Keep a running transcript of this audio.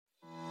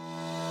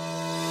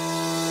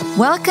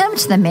Welcome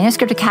to the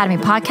Manuscript Academy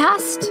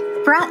podcast,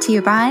 brought to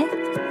you by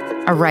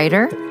a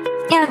writer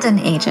and an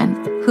agent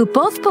who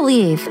both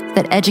believe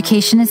that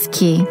education is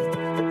key.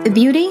 The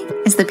beauty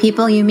is the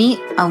people you meet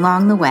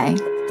along the way,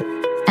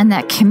 and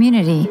that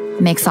community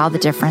makes all the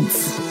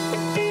difference.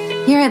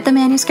 Here at the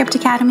Manuscript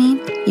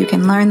Academy, you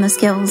can learn the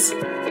skills,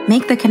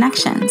 make the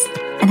connections,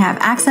 and have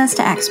access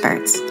to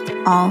experts,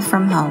 all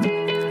from home.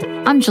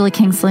 I'm Julie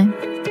Kingsley.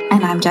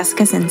 And I'm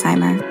Jessica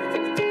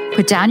Zinsheimer.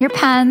 Put down your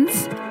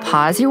pens,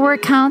 pause your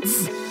word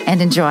counts,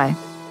 and enjoy.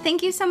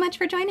 Thank you so much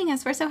for joining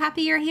us. We're so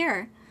happy you're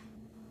here.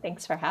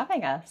 Thanks for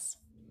having us.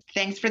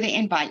 Thanks for the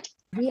invite.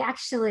 We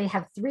actually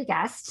have three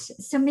guests.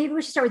 So maybe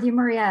we should start with you,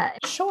 Maria.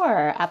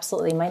 Sure,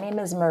 absolutely. My name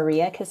is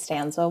Maria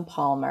Costanzo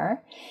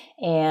Palmer,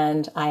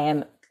 and I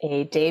am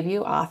a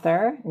debut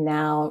author,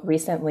 now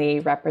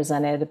recently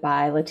represented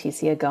by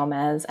Leticia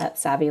Gomez at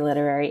Savvy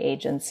Literary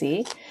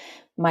Agency.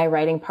 My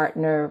writing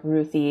partner,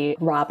 Ruthie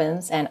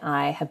Robbins, and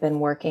I have been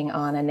working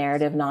on a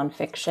narrative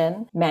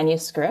nonfiction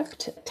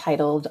manuscript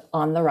titled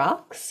On the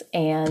Rocks,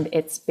 and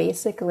it's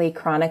basically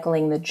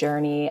chronicling the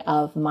journey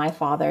of my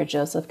father,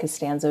 Joseph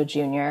Costanzo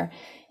Jr.,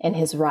 in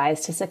his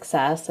rise to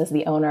success as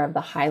the owner of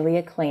the highly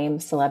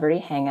acclaimed celebrity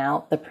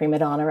hangout, the Prima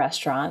Donna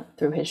restaurant,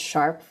 through his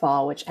sharp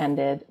fall, which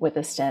ended with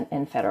a stint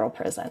in federal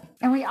prison.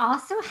 And we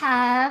also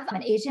have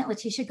an agent,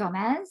 Leticia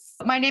Gomez.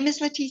 My name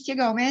is Leticia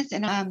Gomez,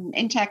 and I'm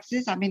in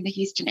Texas. I'm in the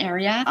Houston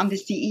area. I'm the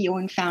CEO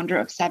and founder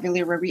of Savvy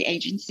Literary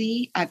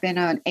Agency. I've been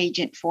an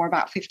agent for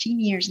about 15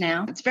 years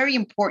now. It's very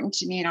important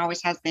to me and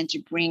always has been to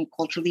bring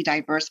culturally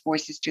diverse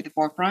voices to the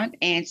forefront.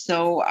 And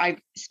so I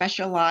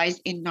specialize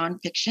in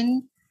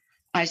nonfiction.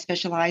 I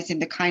specialize in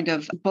the kind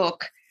of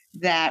book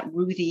that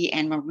Ruthie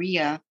and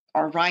Maria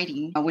are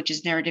writing, which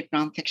is narrative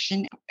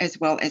nonfiction as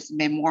well as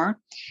memoir.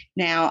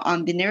 Now,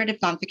 on the narrative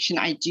nonfiction,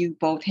 I do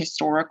both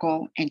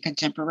historical and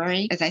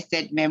contemporary. As I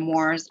said,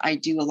 memoirs, I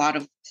do a lot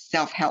of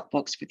self-help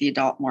books for the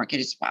adult market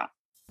as well.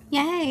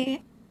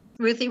 Yay.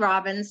 Ruthie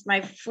Robbins,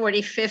 my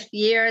 45th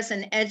year as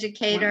an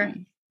educator.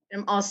 Wow.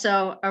 I'm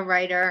also a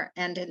writer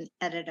and an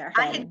editor.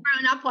 I had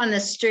grown up on the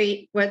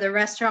street where the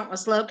restaurant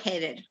was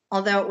located,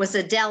 although it was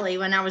a deli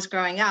when I was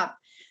growing up.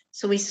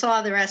 So we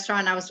saw the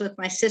restaurant. I was with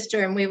my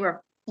sister, and we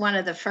were one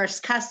of the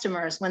first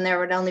customers when there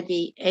would only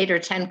be 8 or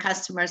 10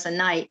 customers a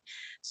night.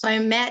 So I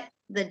met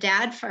the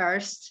dad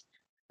first,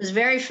 was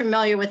very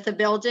familiar with the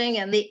building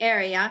and the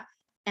area.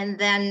 And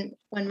then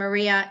when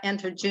Maria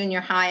entered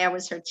junior high, I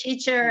was her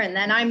teacher. And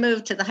then I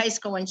moved to the high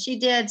school when she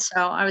did. So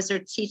I was her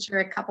teacher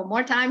a couple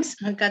more times.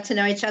 We got to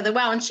know each other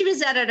well. And she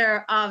was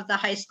editor of the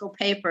high school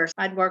paper.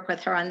 I'd work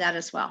with her on that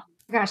as well.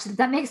 Gosh,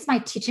 that makes my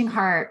teaching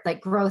heart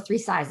grow 3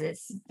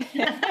 sizes.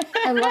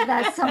 I love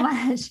that so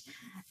much.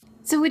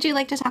 So would you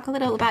like to talk a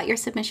little about your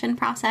submission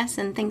process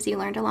and things you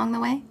learned along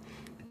the way?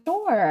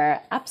 Sure,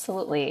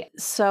 absolutely.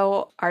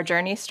 So our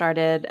journey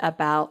started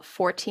about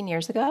 14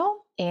 years ago,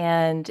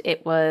 and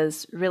it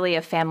was really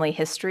a family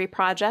history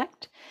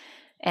project.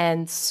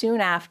 And soon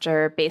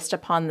after, based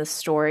upon the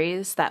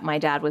stories that my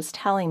dad was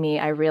telling me,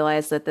 I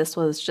realized that this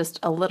was just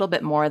a little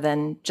bit more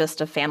than just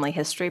a family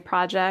history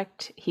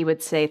project. He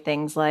would say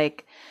things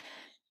like,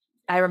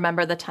 I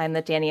remember the time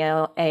that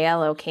Daniel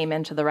Aiello came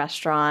into the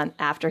restaurant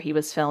after he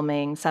was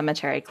filming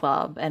Cemetery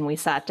Club, and we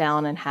sat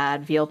down and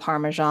had veal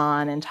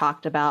parmesan and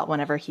talked about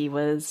whenever he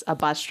was a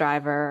bus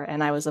driver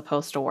and I was a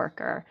postal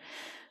worker.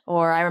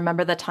 Or I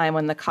remember the time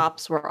when the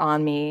cops were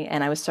on me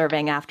and I was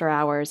serving after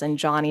hours and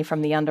Johnny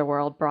from the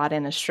underworld brought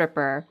in a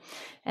stripper,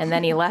 and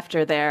then he left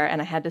her there and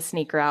I had to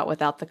sneak her out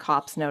without the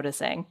cops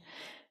noticing.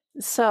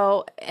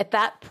 So at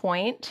that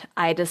point,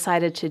 I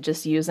decided to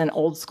just use an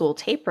old school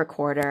tape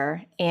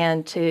recorder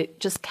and to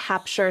just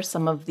capture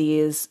some of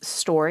these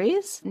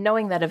stories,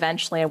 knowing that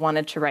eventually I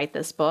wanted to write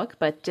this book,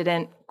 but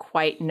didn't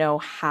quite know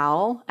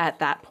how at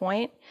that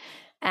point.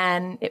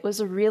 And it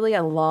was really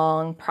a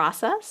long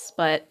process,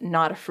 but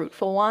not a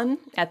fruitful one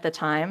at the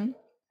time.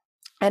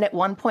 And at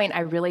one point, I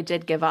really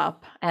did give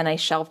up, and I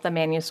shelved the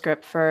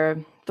manuscript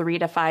for 3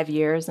 to 5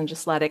 years and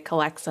just let it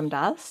collect some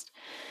dust.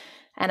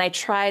 And I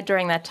tried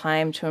during that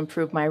time to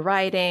improve my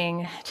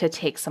writing, to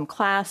take some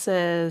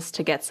classes,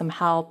 to get some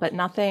help, but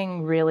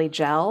nothing really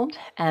gelled.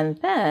 And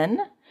then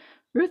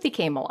Ruthie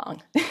came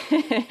along.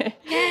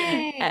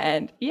 Yay!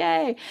 And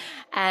yay.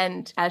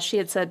 And as she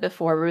had said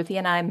before, Ruthie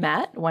and I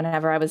met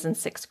whenever I was in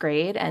 6th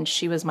grade, and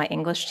she was my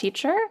English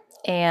teacher.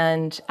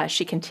 And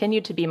she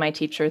continued to be my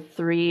teacher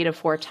 3 to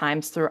 4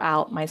 times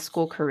throughout my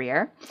school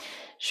career.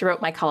 She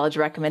wrote my college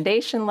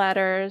recommendation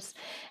letters,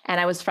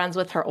 and I was friends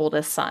with her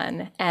oldest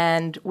son.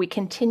 And we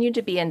continued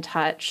to be in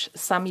touch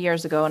some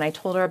years ago, and I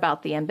told her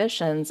about the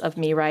ambitions of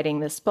me writing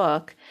this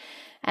book.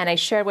 And I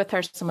shared with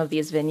her some of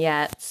these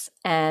vignettes.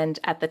 And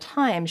at the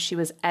time, she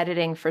was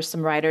editing for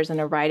some writers in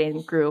a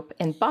writing group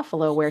in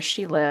Buffalo where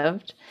she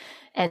lived.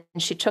 And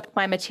she took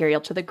my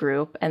material to the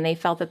group, and they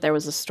felt that there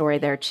was a story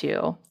there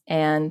too.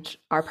 And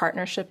our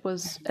partnership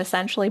was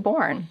essentially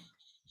born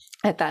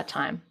at that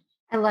time.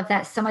 I love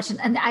that so much.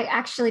 And I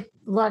actually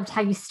loved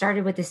how you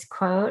started with this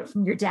quote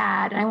from your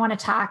dad. And I want to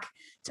talk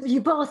to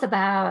you both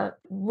about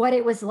what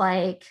it was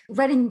like.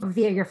 Writing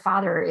via your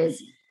father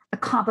is a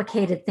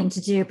complicated thing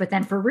to do. But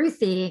then for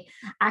Ruthie,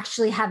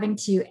 actually having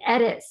to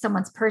edit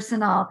someone's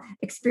personal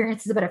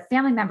experiences about a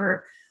family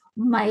member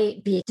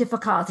might be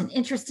difficult and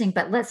interesting.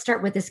 But let's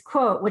start with this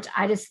quote, which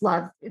I just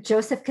love.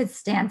 Joseph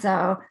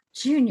Costanzo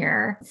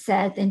Jr.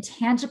 said, "The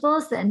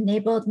intangibles that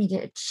enabled me to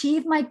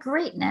achieve my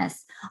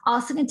greatness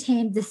also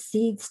contained the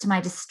seeds to my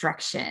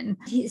destruction."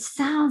 He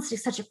sounds like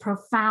such a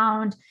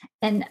profound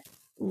and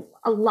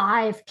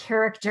alive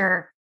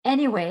character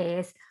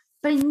anyways.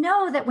 But I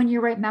know that when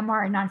you write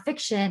memoir and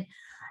nonfiction,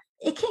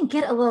 it can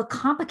get a little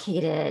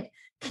complicated.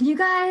 Can you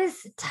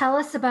guys tell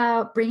us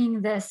about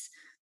bringing this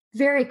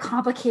very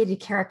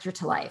complicated character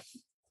to life?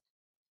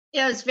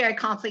 It was very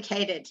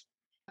complicated.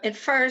 At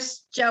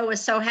first, Joe was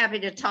so happy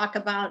to talk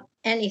about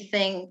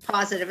anything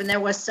positive, and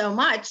there was so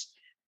much,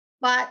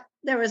 but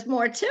there was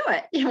more to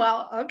it.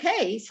 Well,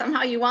 okay,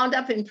 somehow you wound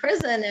up in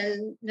prison,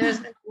 and there's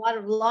been a lot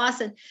of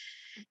loss.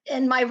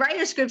 And my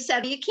writers group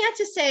said, you can't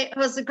just say it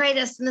was the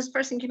greatest and this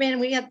person came in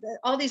and we had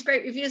all these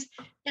great reviews.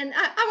 And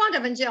I wound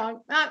up in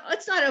jail.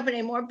 It's not open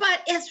anymore,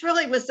 but it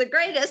really was the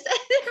greatest.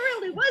 It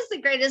really was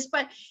the greatest,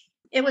 but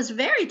it was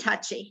very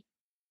touchy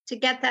to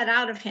get that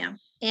out of him.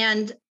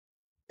 And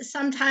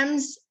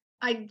sometimes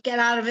I get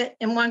out of it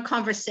in one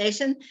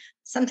conversation.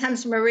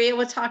 Sometimes Maria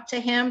would talk to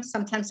him.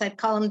 Sometimes I'd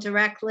call him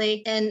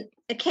directly. And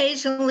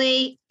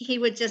occasionally he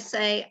would just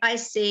say, I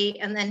see.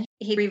 And then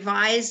he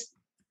revised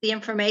the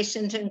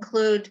information to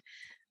include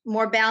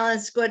more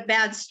balanced, good,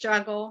 bad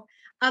struggle.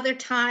 Other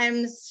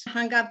times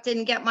hung up,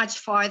 didn't get much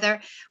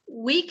farther.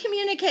 We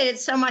communicated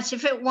so much.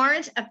 If it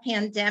weren't a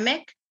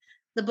pandemic,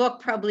 the book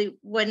probably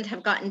wouldn't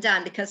have gotten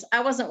done because I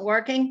wasn't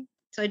working.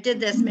 So I did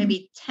this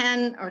maybe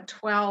 10 or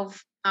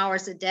 12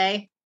 hours a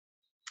day.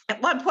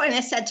 At one point I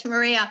said to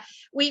Maria,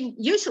 we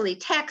usually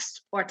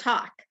text or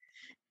talk,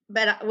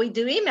 but we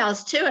do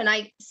emails too. And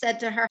I said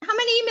to her, how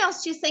many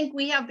emails do you think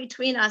we have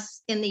between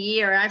us in the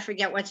year? I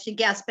forget what she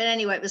guessed, but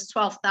anyway, it was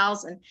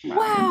 12,000.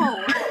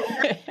 Wow.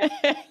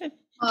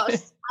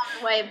 Most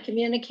common way of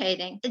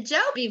communicating.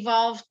 Joe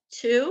evolved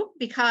too,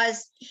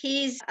 because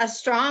he's a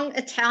strong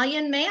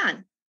Italian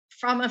man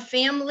from a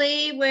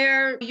family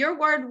where your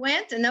word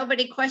went and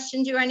nobody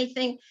questioned you or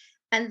anything.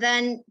 And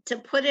then to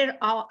put it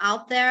all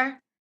out there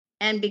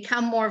and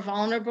become more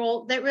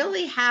vulnerable, that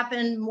really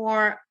happened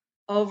more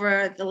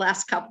over the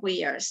last couple of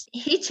years.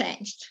 He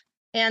changed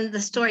and the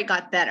story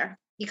got better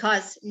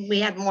because we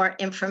had more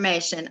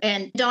information.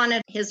 And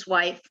Donna, his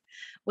wife,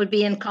 would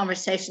be in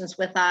conversations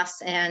with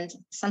us. And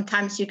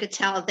sometimes you could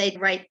tell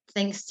they'd write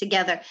things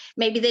together.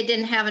 Maybe they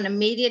didn't have an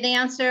immediate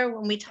answer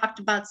when we talked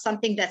about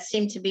something that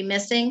seemed to be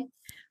missing,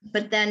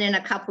 but then in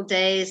a couple of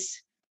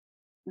days,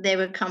 they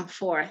would come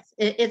forth.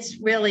 It's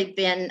really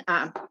been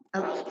a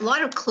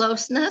lot of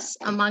closeness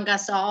among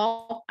us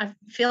all. I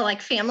feel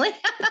like family.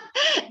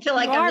 I feel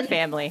like our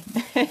family.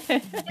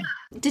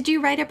 Did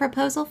you write a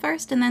proposal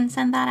first and then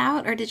send that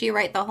out? Or did you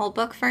write the whole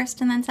book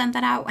first and then send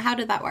that out? How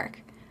did that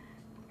work?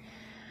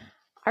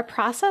 Our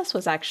process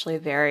was actually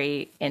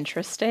very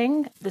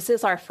interesting. This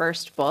is our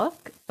first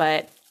book,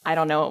 but I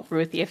don't know,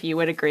 Ruthie, if you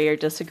would agree or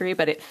disagree,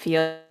 but it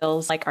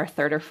feels like our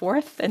third or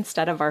fourth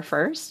instead of our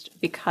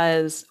first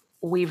because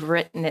we've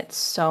written it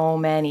so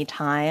many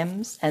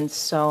times and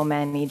so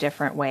many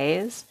different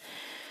ways.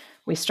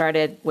 We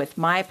started with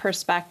my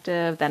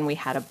perspective, then we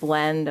had a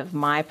blend of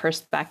my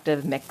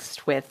perspective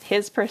mixed with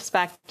his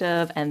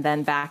perspective, and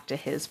then back to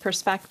his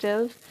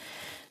perspective.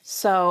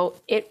 So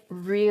it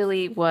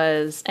really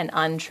was an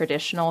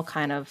untraditional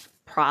kind of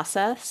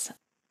process.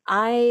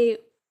 I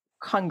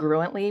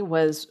congruently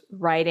was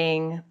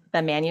writing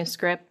the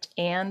manuscript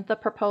and the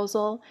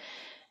proposal.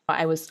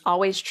 I was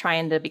always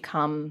trying to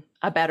become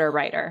a better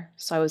writer.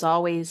 So I was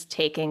always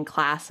taking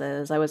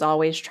classes. I was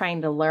always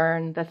trying to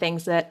learn the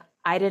things that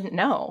I didn't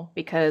know,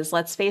 because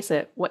let's face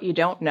it, what you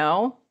don't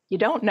know,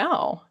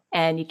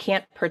 and you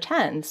can't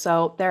pretend.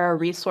 So there are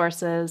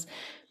resources.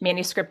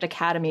 Manuscript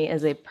Academy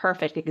is a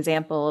perfect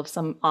example of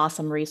some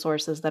awesome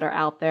resources that are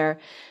out there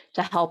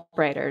to help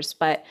writers.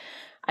 But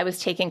I was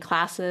taking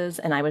classes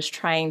and I was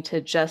trying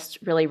to just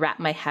really wrap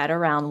my head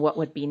around what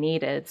would be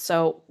needed.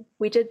 So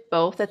we did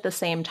both at the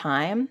same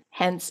time.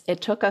 Hence,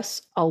 it took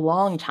us a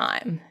long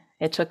time.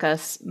 It took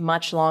us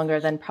much longer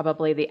than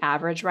probably the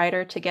average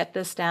writer to get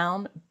this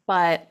down.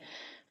 But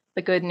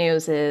the good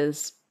news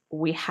is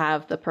we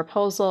have the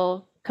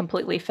proposal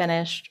completely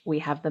finished. We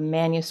have the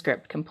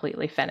manuscript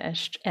completely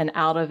finished. And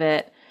out of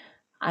it,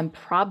 I'm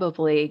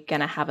probably going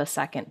to have a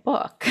second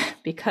book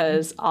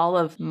because all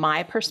of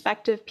my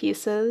perspective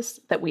pieces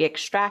that we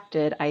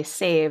extracted, I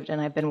saved, and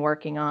I've been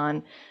working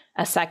on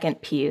a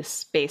second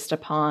piece based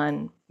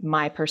upon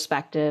my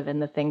perspective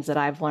and the things that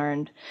I've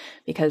learned,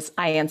 because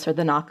I answered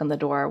the knock on the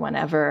door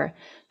whenever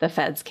the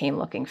feds came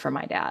looking for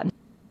my dad.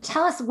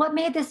 Tell us what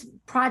made this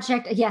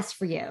project a yes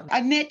for you.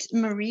 I met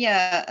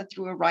Maria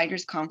through a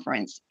writer's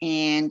conference.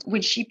 And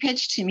when she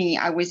pitched to me,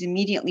 I was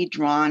immediately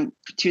drawn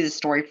to the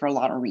story for a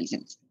lot of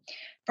reasons.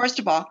 First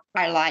of all,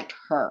 I liked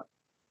her.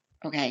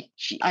 Okay.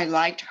 I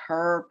liked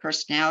her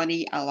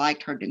personality. I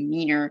liked her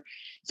demeanor.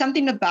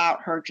 Something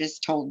about her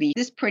just told me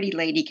this pretty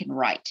lady can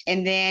write.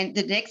 And then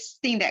the next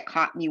thing that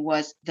caught me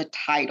was the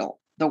title,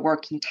 the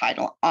working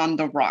title, On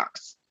the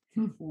Rocks,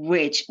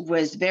 which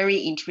was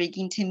very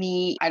intriguing to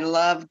me. I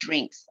love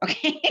drinks.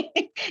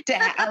 Okay.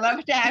 I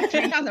love to have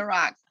drinks on the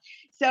rocks.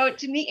 So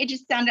to me, it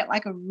just sounded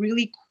like a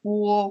really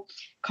cool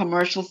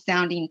commercial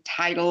sounding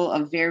title,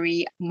 a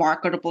very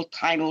marketable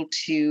title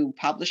to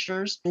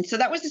publishers. And so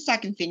that was the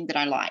second thing that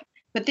I liked.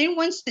 But then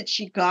once that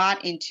she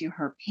got into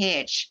her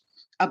pitch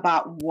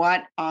about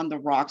what On the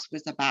Rocks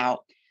was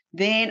about,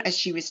 then as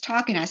she was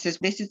talking, I says,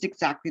 this is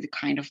exactly the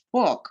kind of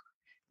book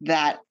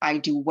that I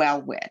do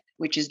well with,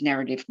 which is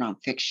narrative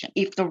nonfiction.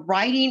 If the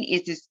writing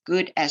is as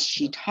good as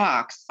she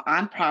talks,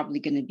 I'm probably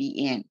going to be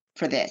in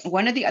for this.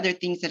 One of the other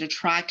things that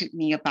attracted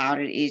me about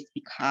it is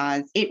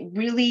because it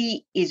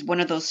really is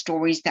one of those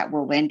stories that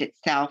will lend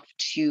itself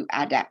to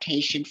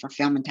adaptation for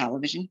film and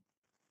television.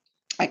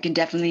 I can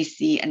definitely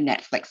see a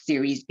Netflix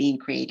series being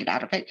created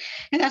out of it.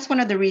 And that's one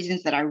of the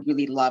reasons that I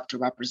really love to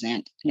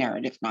represent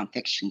narrative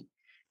nonfiction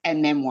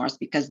and memoirs,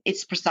 because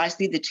it's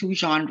precisely the two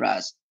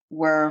genres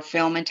where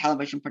film and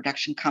television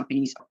production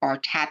companies are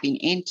tapping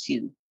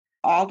into.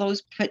 All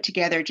those put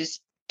together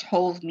just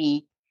told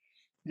me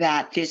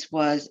that this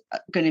was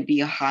going to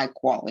be a high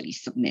quality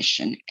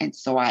submission. And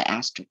so I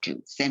asked her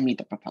to send me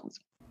the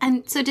proposal.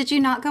 And so did you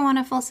not go on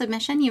a full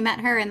submission? You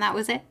met her and that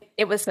was it?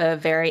 It was a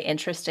very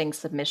interesting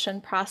submission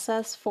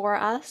process for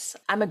us.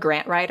 I'm a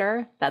grant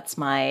writer. That's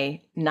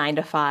my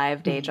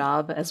 9-to-5 day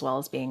job, as well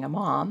as being a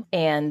mom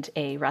and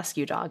a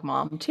rescue dog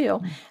mom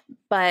too.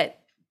 But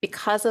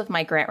because of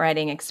my grant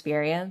writing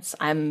experience,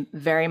 I'm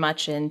very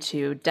much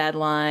into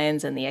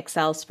deadlines and the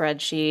Excel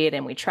spreadsheet,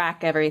 and we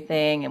track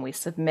everything and we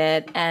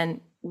submit. And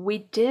we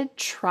did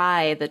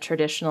try the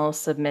traditional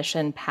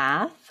submission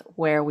path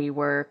where we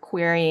were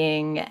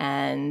querying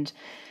and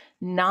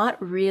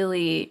not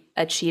really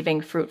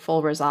achieving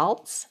fruitful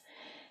results.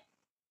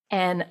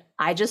 And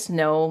I just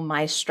know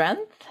my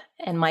strength,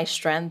 and my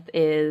strength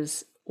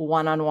is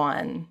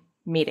one-on-one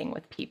meeting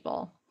with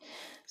people.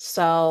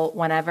 So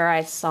whenever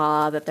I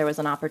saw that there was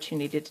an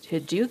opportunity to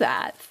do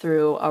that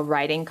through a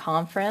writing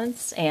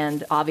conference,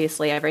 and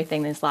obviously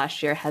everything this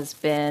last year has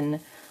been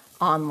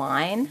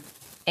online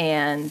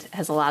and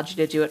has allowed you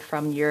to do it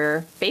from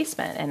your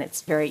basement, and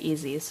it's very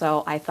easy.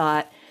 So I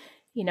thought,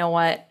 you know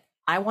what?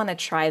 I want to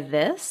try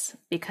this,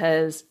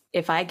 because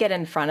if I get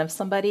in front of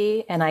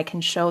somebody and I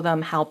can show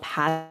them how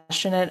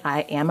passionate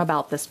I am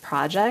about this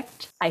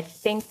project, I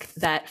think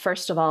that,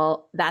 first of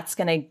all, that's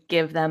going to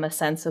give them a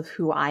sense of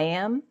who I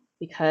am,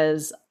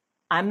 because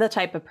I'm the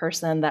type of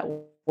person that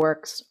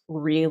works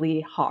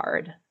really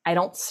hard. I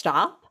don't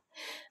stop.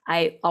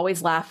 I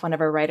always laugh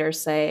whenever writers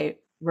say,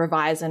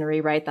 revise and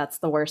rewrite, that's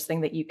the worst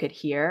thing that you could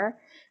hear.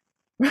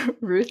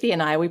 Ruthie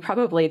and I, we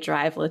probably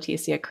drive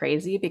Leticia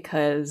crazy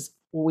because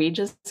we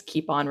just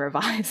keep on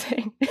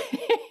revising.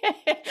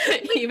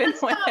 Even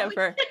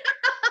whenever.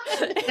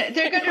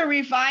 They're going to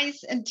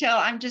revise until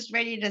I'm just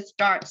ready to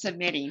start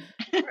submitting.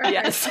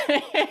 Yes.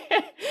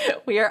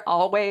 We are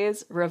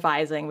always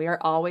revising. We are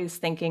always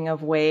thinking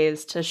of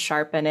ways to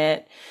sharpen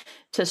it,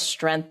 to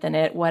strengthen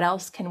it. What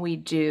else can we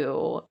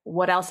do?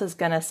 What else is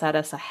going to set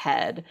us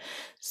ahead?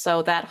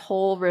 So that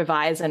whole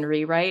revise and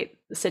rewrite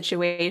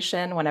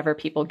situation, whenever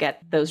people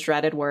get those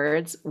dreaded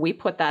words, we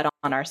put that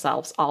on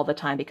ourselves all the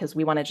time, because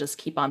we want to just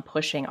keep on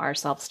pushing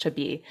ourselves to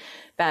be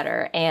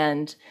better.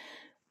 And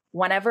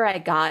whenever I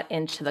got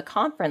into the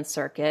conference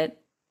circuit,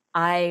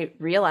 I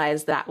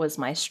realized that was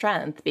my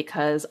strength,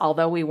 because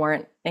although we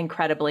weren't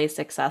incredibly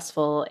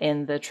successful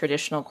in the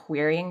traditional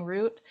querying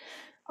route,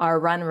 our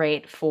run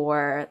rate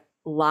for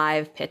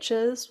live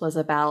pitches was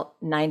about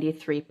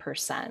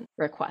 93%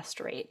 request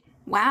rate.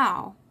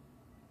 Wow.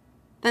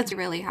 That's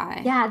really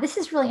high. Yeah, this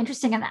is really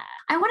interesting. And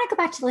I want to go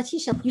back to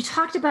Leticia. You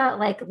talked about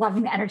like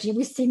loving the energy.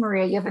 We see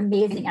Maria, you have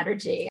amazing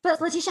energy. But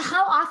Leticia,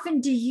 how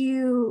often do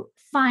you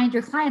find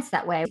your clients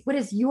that way? What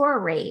is your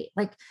rate?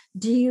 Like,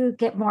 do you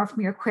get more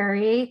from your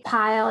query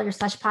pile, your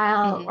slush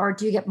pile, or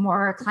do you get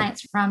more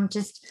clients from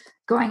just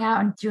going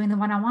out and doing the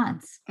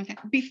one-on-ones? Okay.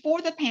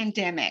 Before the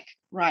pandemic,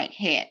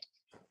 hit,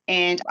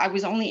 and I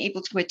was only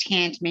able to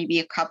attend maybe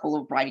a couple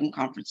of writing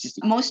conferences.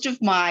 Most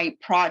of my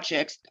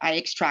projects I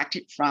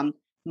extracted from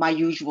my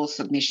usual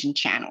submission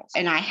channels,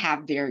 and I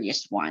have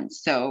various ones.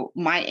 So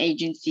my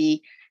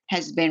agency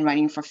has been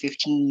running for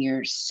 15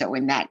 years. So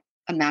in that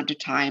amount of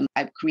time,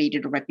 I've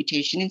created a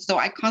reputation. And so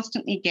I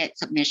constantly get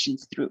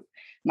submissions through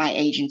my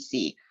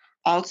agency.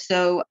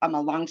 Also, I'm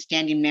a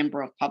longstanding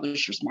member of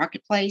Publishers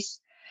Marketplace.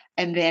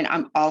 And then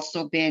I'm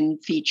also been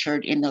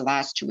featured in the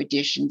last 2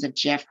 editions of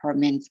Jeff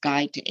Herman's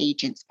Guide to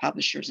Agents,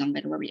 Publishers, and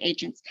Literary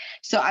Agents.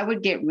 So I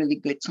would get really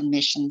good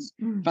submissions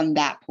from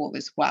that pool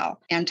as well.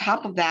 And on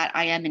top of that,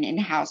 I am an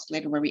in-house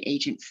literary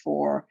agent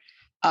for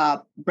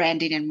a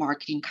branding and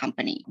marketing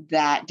company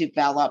that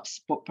develops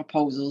book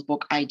proposals,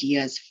 book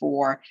ideas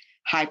for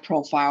high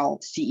profile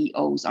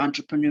CEOs,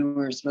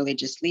 entrepreneurs,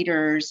 religious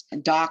leaders,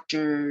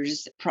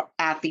 doctors,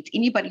 athletes,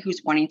 anybody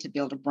who's wanting to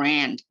build a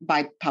brand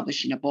by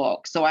publishing a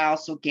book. So I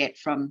also get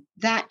from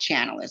that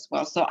channel as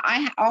well. So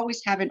I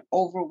always have an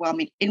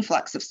overwhelming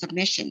influx of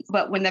submissions.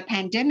 But when the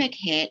pandemic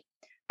hit,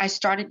 I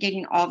started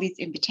getting all these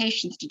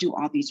invitations to do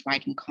all these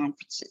writing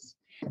conferences.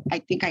 I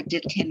think I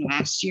did 10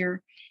 last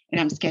year, and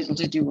I'm scheduled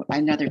to do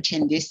another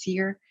 10 this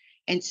year.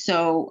 And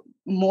so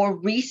more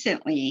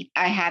recently,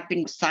 I have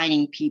been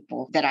signing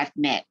people that I've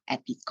met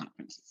at these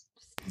conferences.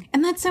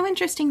 And that's so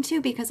interesting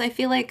too, because I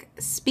feel like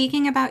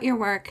speaking about your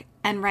work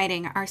and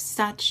writing are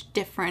such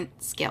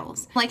different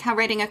skills. Like how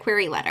writing a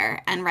query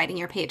letter and writing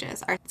your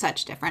pages are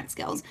such different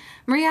skills.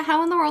 Maria,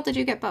 how in the world did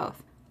you get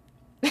both?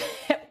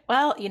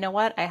 Well, you know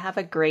what? I have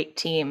a great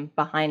team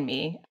behind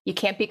me. You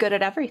can't be good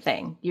at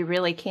everything. You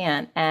really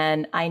can't.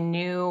 And I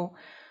knew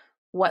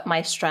what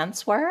my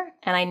strengths were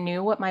and I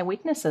knew what my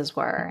weaknesses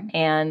were.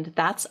 And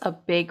that's a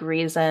big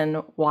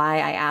reason why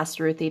I asked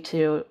Ruthie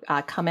to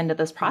come into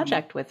this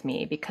project with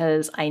me,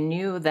 because I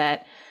knew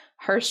that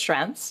her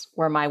strengths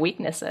were my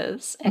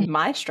weaknesses and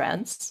my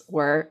strengths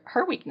were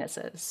her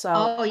weaknesses. So,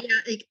 oh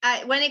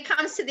yeah, when it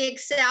comes to the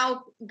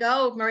Excel,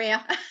 go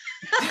Maria.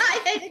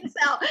 I hate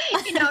Excel.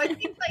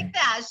 It seems like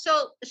that.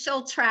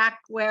 She'll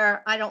track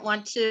where I don't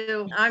want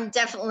to. I'm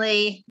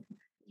definitely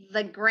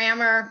the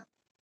grammar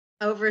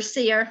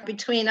overseer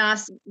between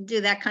us,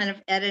 do that kind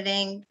of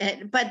editing.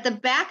 But the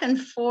back and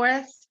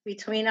forth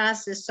between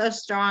us is so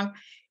strong.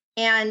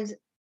 And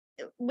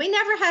we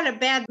never had a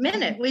bad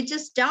minute. We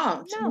just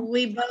don't. No.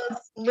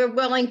 We're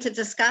willing to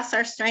discuss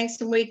our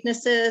strengths and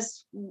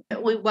weaknesses.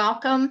 We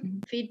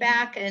welcome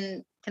feedback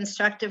and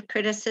constructive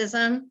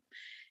criticism.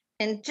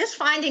 And just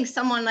finding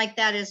someone like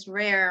that is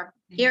rare,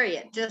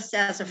 period, just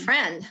as a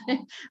friend,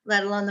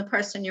 let alone the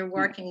person you're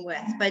working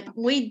with. But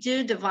we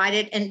do divide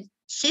it. And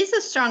she's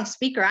a strong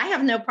speaker. I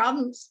have no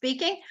problem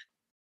speaking,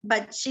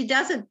 but she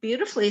does it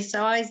beautifully.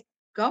 So I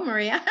go,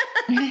 Maria.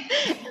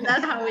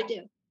 That's how we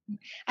do.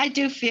 I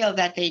do feel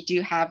that they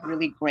do have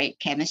really great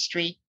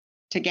chemistry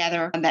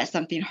together, and that's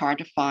something hard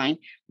to find.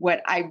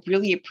 What I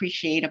really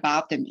appreciate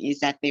about them is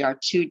that they are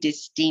two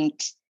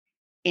distinct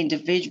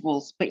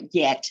individuals, but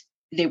yet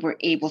they were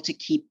able to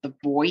keep the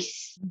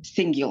voice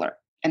singular.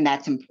 And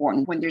that's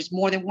important. When there's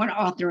more than one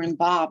author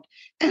involved,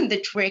 the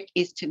trick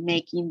is to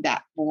making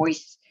that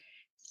voice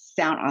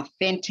sound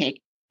authentic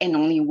and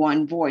only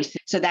one voice.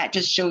 So that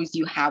just shows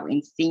you how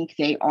in sync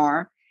they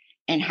are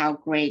and how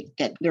great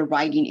that their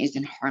writing is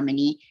in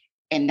harmony.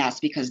 And that's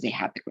because they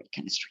have the great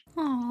chemistry.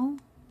 Oh,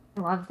 I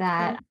love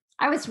that.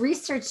 I was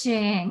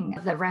researching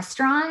the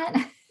restaurant.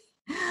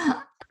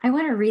 I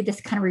want to read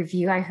this kind of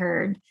review I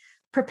heard.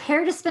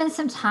 Prepare to spend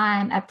some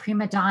time at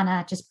Prima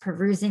Donna just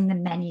perusing the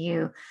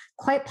menu,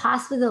 quite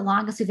possibly the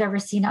longest we've ever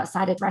seen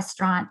outside a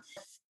restaurant.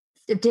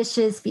 The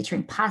dishes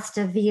featuring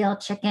pasta, veal,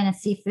 chicken, and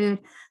seafood.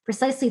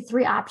 Precisely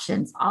 3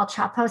 options. All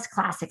Chop House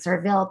classics are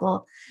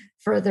available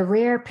for the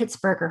rare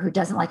Pittsburgher who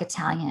doesn't like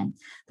Italian.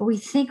 But we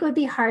think it would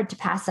be hard to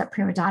pass up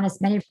Prima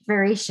Donna's many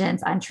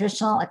variations on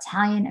traditional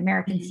Italian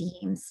American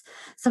themes.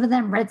 Some of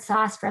them red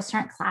sauce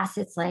restaurant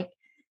classics like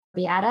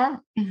Beata.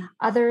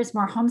 Others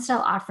more homestyle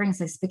offerings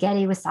like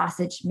spaghetti with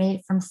sausage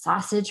made from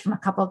sausage from a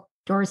couple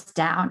doors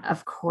down,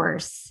 of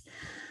course.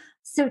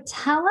 So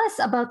tell us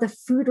about the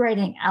food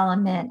writing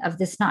element of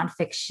this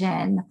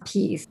nonfiction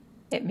piece.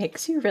 It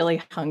makes you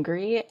really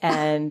hungry,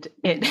 and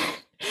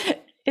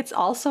it's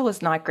also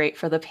was not great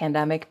for the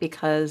pandemic,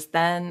 because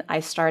then I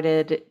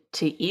started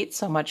to eat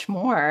so much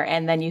more,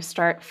 and then you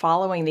start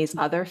following these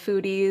other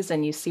foodies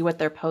and you see what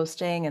they're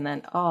posting, and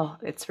then, oh,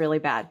 it's really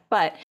bad.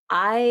 But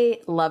I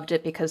loved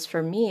it because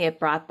for me, it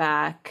brought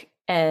back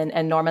an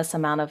enormous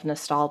amount of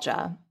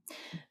nostalgia.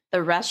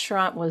 The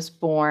restaurant was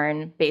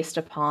born based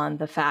upon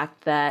the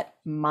fact that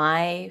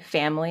my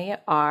family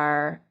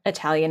are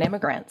Italian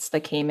immigrants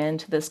that came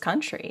into this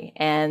country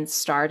and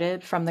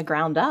started from the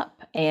ground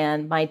up.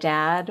 And my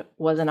dad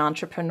was an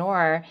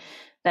entrepreneur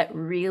that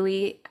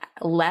really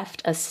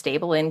left a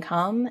stable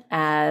income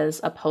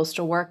as a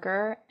postal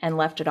worker and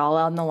left it all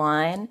on the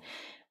line,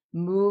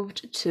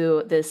 moved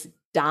to this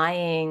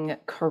dying,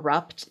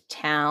 corrupt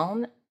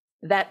town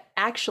that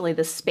actually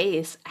the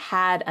space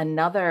had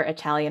another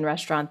Italian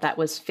restaurant that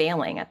was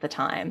failing at the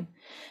time.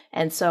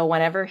 And so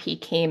whenever he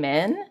came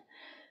in,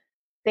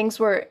 things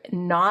were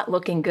not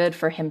looking good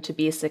for him to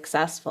be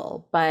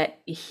successful. But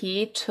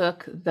he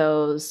took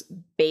those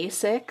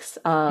basics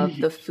of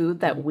the food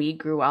that we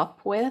grew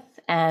up with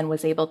and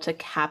was able to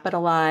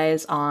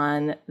capitalize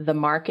on the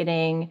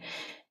marketing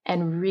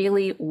and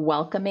really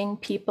welcoming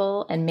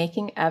people and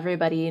making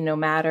everybody, no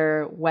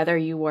matter whether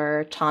you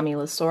were Tommy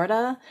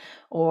Lasorda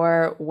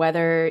or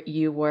whether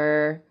you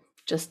were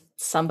just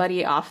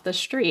somebody off the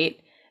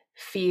street,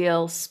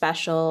 feel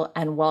special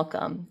and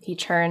welcome. He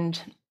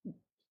turned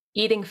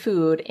eating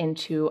food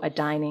into a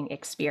dining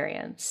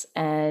experience.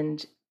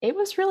 And it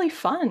was really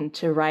fun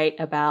to write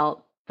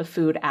about the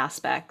food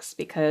aspects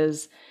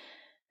because,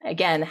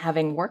 again,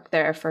 having worked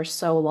there for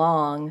so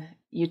long,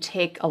 you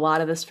take a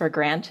lot of this for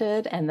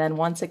granted. And then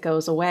once it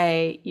goes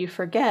away, you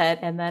forget.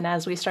 And then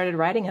as we started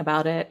writing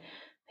about it,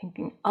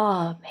 thinking,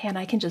 oh man,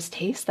 I can just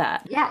taste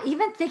that. Yeah,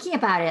 even thinking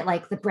about it,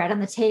 like the bread on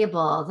the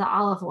table, the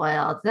olive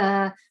oil,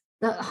 the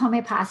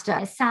homemade pasta,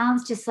 it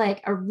sounds just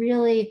like a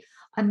really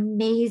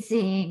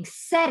amazing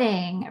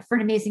setting for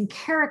an amazing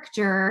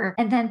character.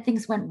 And then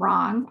things went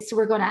wrong. So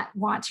we're going to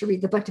want to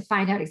read the book to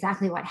find out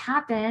exactly what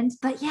happened.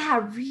 But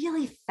yeah,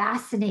 really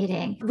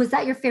fascinating. Was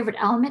that your favorite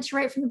element to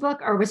write from the book,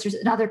 or was there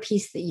another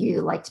piece that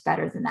you liked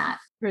better than that?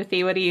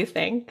 Ruthie, what do you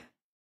think?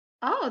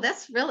 Oh,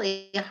 that's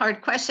really a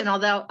hard question.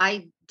 Although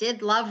I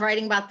did love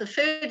writing about the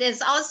food.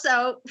 It's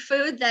also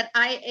food that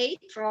I ate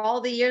for all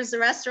the years the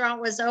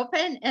restaurant was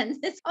open. And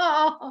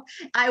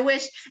I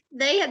wish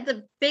they had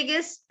the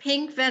biggest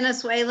pink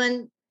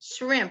Venezuelan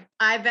shrimp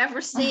I've ever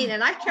seen.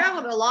 And I've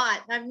traveled a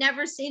lot. I've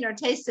never seen or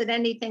tasted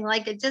anything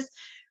like it. Just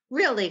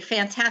really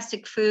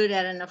fantastic food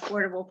at an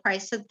affordable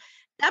price. So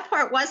that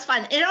part was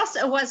fun. It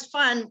also was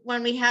fun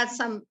when we had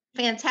some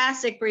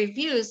fantastic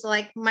reviews,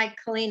 like Mike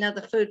Kalina,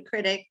 the food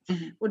critic,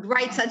 would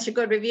write such a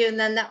good review. And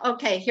then,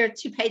 okay, here are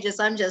 2 pages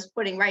I'm just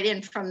putting right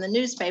in from the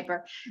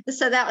newspaper.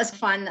 So that was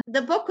fun.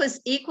 The book was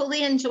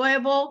equally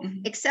enjoyable,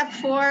 except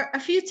for a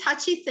few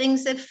touchy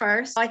things at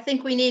first. I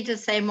think we need to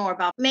say more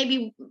about.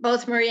 Maybe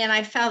both Maria and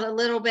I felt a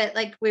little bit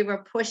like we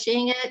were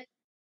pushing it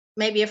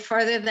maybe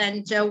further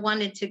than Joe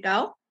wanted to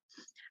go.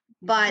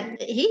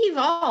 But he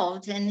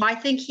evolved. And I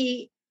think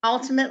he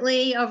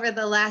ultimately, over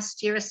the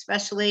last year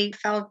especially,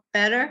 felt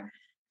better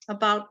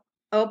about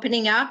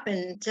opening up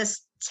and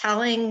just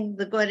telling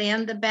the good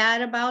and the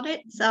bad about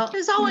it. So it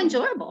was all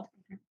enjoyable.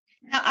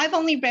 Now, I've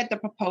only read the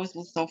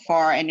proposal so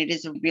far, and it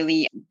is a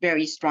really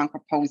very strong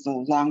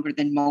proposal, longer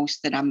than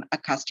most that I'm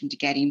accustomed to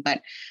getting.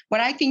 But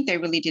what I think they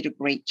really did a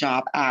great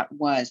job at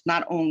was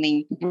not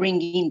only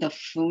bringing the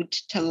food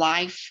to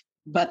life,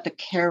 but the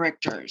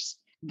characters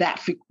that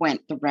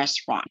frequent the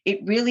restaurant. It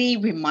really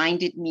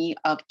reminded me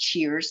of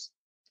Cheers,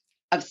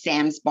 of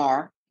Sam's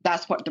Bar.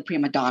 That's what the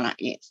prima donna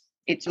is.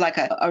 It's like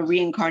a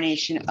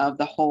reincarnation of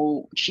the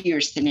whole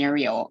Cheers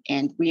scenario.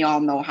 And we all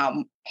know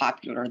how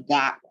popular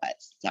that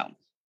was.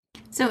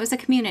 So it was a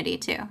community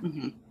too.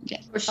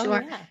 Yes. For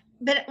sure. Yeah.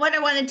 But what I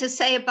wanted to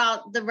say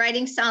about the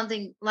writing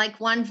sounding like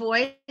one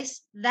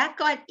voice, that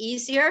got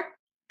easier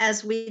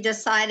as we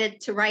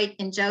decided to write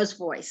in Joe's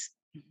voice.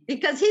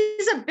 Because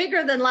he's a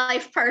bigger than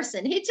life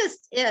person. He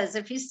just is.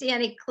 If you see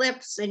any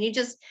clips and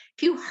if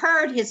you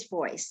heard his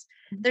voice,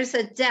 there's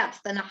a depth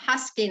and a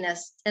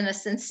huskiness and a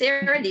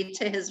sincerity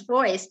to his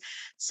voice.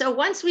 So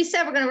once we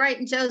said we're going to write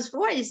in Joe's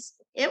voice,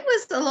 it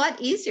was a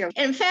lot easier.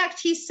 In fact,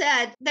 he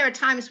said there are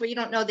times where you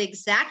don't know the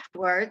exact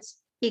words.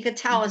 He could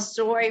tell a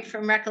story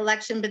from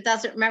recollection, but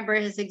doesn't remember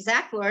his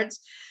exact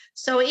words.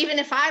 So even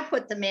if I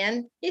put them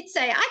in, he'd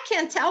say, I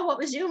can't tell what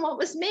was you and what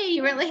was me.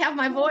 You really have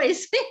my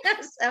voice.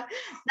 So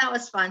that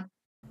was fun.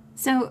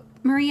 So,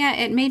 Maria,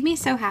 it made me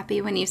so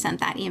happy when you sent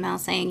that email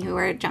saying you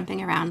were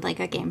jumping around like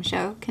a game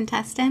show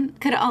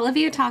contestant. Could all of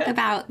you talk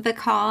about the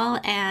call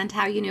and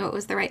how you knew it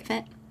was the right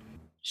fit?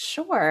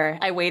 Sure.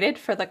 I waited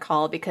for the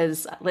call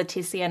because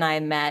Leticia and I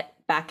met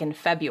back in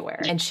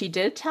February, and she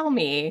did tell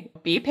me,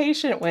 be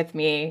patient with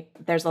me.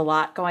 There's a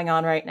lot going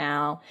on right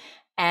now.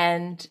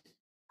 And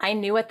I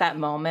knew at that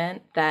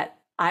moment that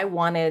I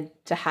wanted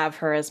to have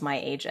her as my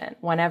agent.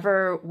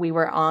 Whenever we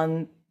were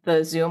on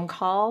the Zoom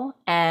call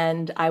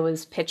and I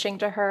was pitching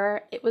to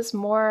her, it was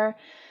more,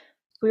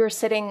 we were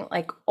sitting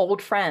like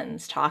old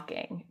friends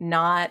talking,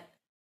 not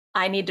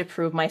I need to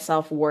prove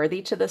myself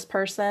worthy to this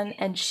person.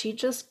 And she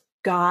just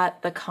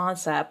got the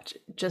concept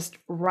just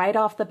right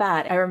off the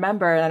bat. I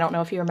remember, and I don't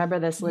know if you remember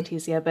this,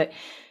 Leticia, but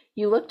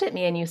you looked at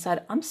me and you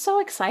said, I'm so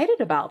excited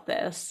about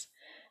this.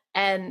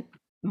 And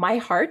my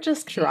heart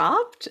just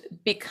dropped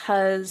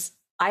because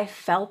I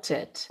felt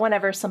it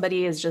whenever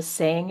somebody is just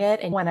saying it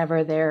and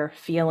whenever they're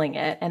feeling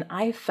it. And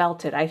I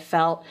felt it. I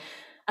felt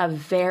a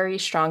very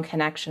strong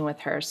connection with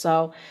her.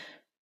 So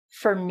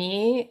for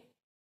me,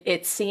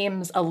 it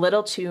seems a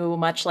little too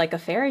much like a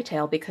fairy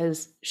tale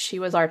because she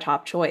was our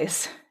top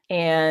choice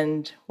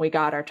and we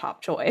got our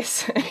top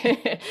choice.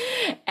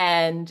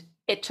 And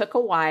it took a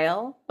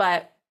while,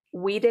 but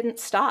we didn't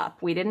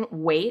stop. We didn't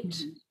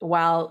wait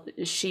while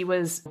she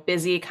was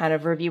busy kind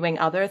of reviewing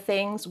other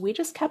things. We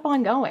just kept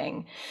on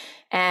going.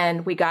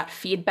 And we got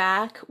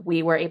feedback.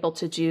 We were able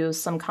to do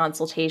some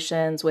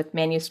consultations with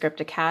Manuscript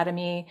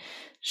Academy.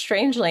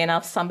 Strangely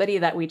enough, somebody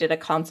that we did a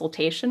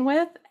consultation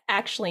with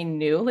actually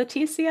knew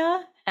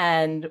Leticia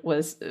and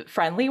was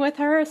friendly with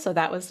her. So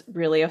that was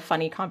really a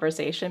funny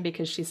conversation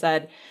because she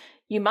said,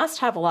 you must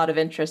have a lot of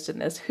interest in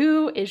this.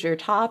 Who is your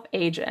top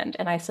agent?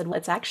 And I said, well,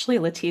 it's actually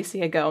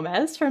Leticia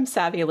Gomez from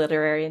Savvy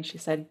Literary. And she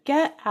said,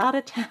 get out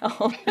of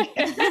town.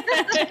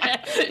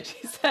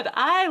 She said,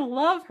 I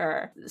love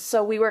her.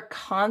 So we were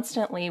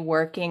constantly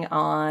working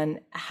on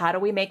how do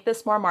we make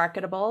this more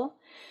marketable?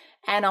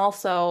 And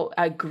also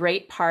a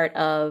great part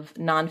of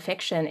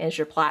nonfiction is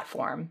your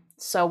platform.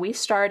 So we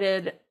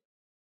started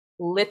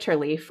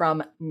literally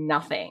from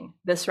nothing.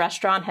 This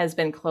restaurant has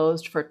been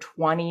closed for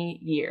 20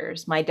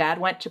 years. My dad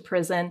went to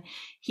prison.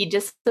 He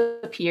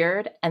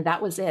disappeared, and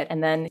that was it.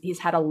 And then he's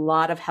had a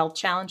lot of health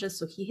challenges,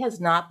 so he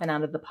has not been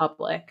out of the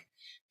public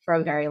for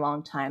a very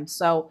long time.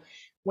 So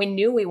we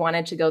knew we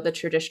wanted to go the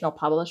traditional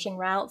publishing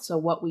route. So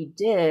what we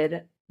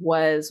did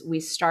was we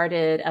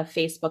started a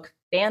Facebook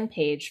fan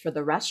page for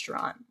the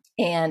restaurant.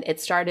 And it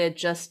started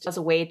just as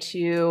a way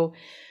to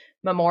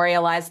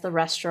memorialize the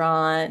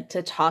restaurant,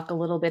 to talk a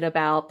little bit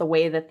about the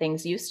way that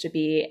things used to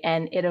be.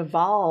 And it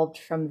evolved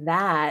from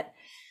that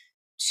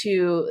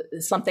to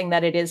something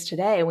that it is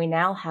today. We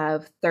now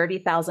have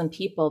 30,000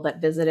 people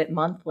that visit it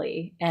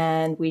monthly,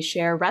 and we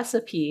share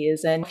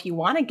recipes. And if you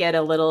want to get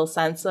a little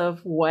sense of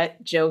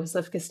what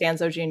Joseph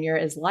Costanzo Jr.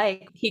 is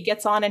like, he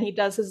gets on and he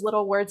does his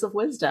little words of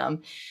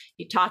wisdom.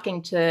 He's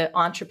talking to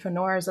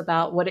entrepreneurs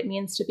about what it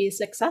means to be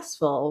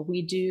successful.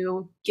 We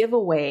do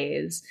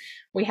giveaways.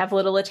 We have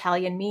little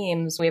Italian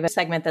memes. We have a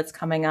segment that's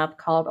coming up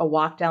called A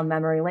Walk Down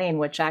Memory Lane,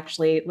 which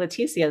actually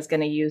Leticia is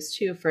going to use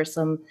too for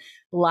some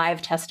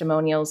live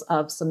testimonials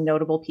of some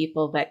notable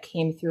people that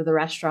came through the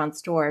restaurant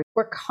store.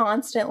 We're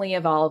constantly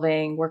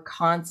evolving. We're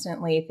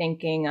constantly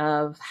thinking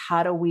of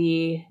how do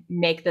we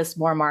make this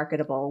more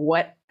marketable?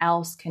 What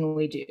else can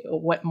we do?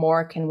 What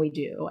more can we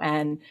do?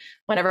 And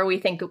whenever we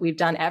think that we've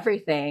done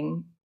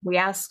everything, we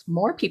ask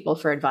more people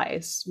for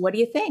advice. What do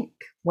you think?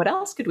 What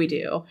else could we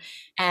do?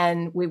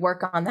 And we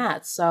work on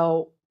that.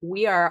 So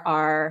we are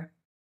our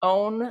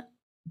own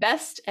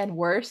best and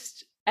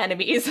worst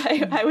enemies,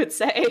 I would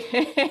say,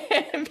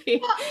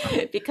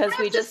 because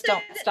we just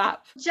don't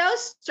stop.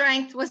 Joe's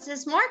strength was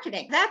his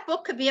marketing. That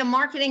book could be a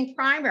marketing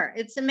primer.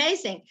 It's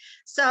amazing.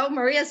 So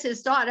Maria's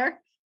his daughter.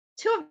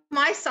 Two of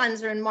my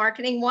sons are in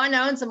marketing. One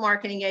owns a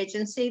marketing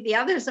agency. The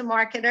other's a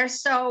marketer.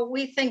 So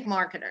we think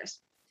marketers,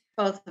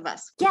 both of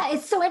us. Yeah,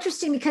 it's so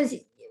interesting because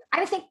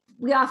I think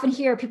we often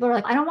hear people are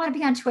like, I don't want to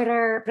be on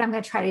Twitter, but I'm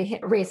going to try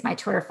to raise my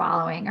Twitter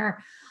following.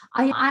 Or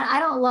I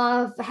don't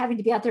love having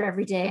to be out there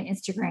every day on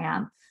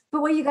Instagram.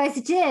 But what you guys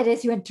did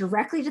is you went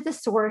directly to the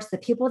source, the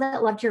people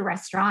that loved your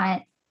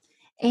restaurant,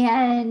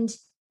 and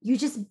you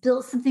just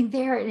built something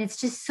there. And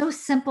it's just so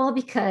simple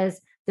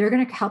because they're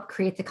going to help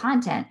create the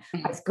content.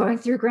 I was going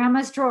through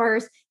grandma's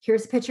drawers.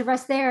 Here's a picture of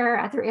us there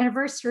at their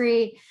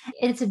anniversary.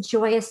 And it's a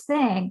joyous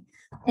thing.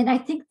 And I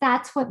think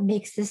that's what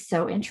makes this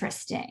so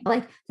interesting.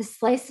 Like the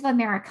slice of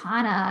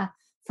Americana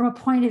from a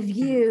point of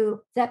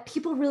view that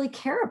people really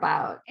care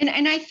about.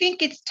 And I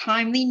think it's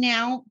timely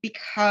now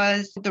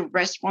because the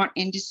restaurant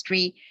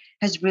industry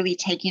has really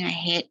taken a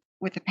hit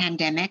with the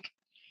pandemic.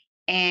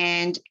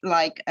 And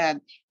like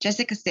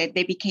Jessica said,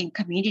 they became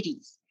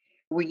communities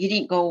where you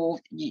didn't go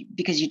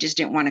because you just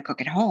didn't want to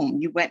cook at home.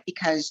 You went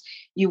because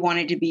you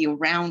wanted to be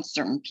around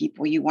certain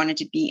people. You wanted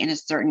to be in a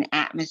certain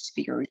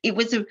atmosphere. It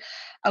was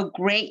a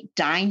great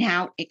dine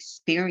out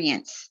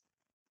experience,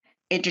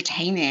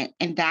 entertainment.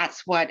 And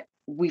that's what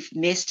we've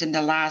missed in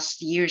the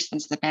last year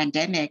since the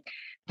pandemic.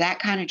 That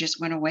kind of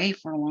just went away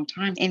for a long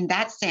time. In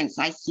that sense,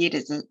 I see it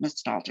as a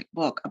nostalgic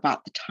book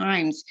about the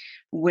times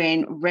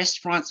when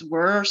restaurants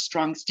were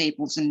strong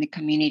staples in the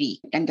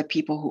community and the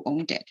people who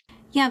owned it.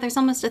 Yeah, there's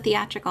almost a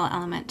theatrical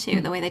element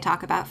too, the way they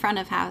talk about front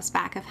of house,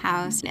 back of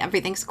house,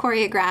 everything's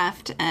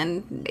choreographed.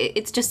 And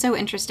it's just so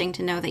interesting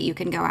to know that you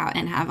can go out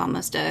and have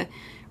almost a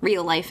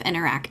real life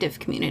interactive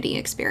community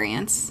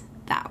experience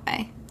that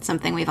way.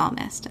 Something we've all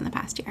missed in the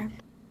past year.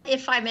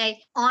 If I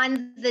may,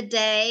 on the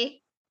day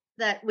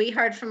that we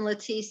heard from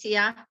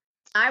Leticia,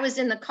 I was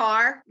in the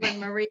car when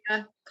Maria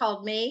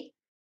called me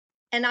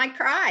and I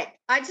cried.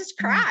 I just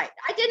cried.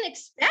 I didn't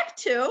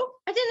expect to.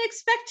 I didn't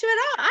expect to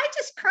at all. I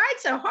just cried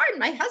so hard.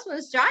 My husband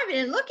was driving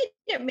and looking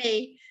at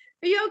me.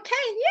 Are you okay?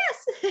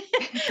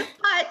 Yes.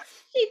 But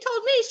she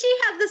told me she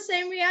had the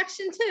same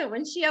reaction too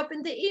when she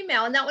opened the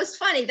email. And that was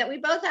funny that we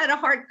both had a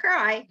hard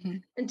cry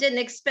and didn't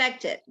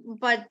expect it.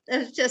 But it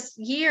was just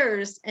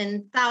years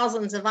and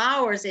thousands of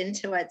hours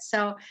into it.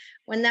 So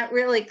when that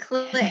really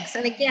clicks,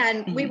 and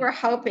again, we were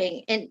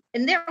hoping, and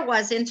there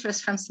was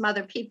interest from some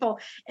other people,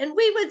 and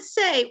we would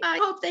say, I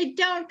hope they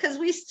don't, because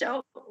we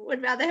still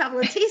would rather have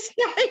Leticia.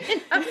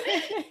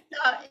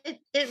 So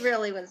it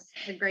really was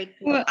a great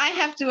book. Well, I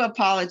have to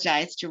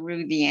apologize to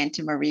Ruthie and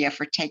to Maria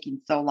for taking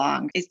so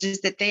long. It's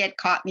just that they had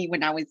caught me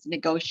when I was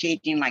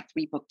negotiating like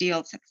 3 book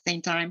deals at the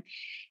same time.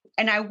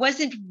 And I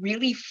wasn't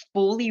really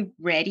fully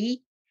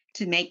ready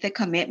to make the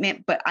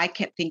commitment, but I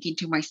kept thinking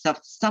to myself,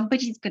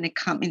 somebody's going to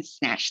come and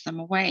snatch them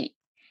away.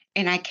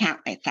 And I can't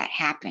let that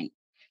happen.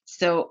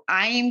 So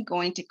I am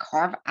going to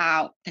carve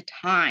out the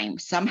time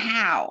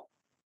somehow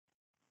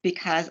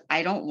because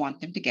I don't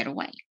want them to get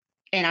away.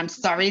 And I'm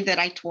sorry that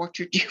I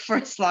tortured you for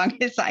as long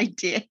as I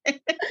did.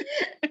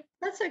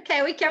 That's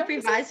okay. We kept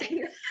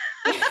revising.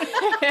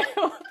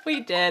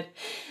 We did.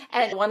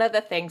 And one of the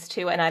things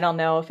too, and I don't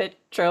know if it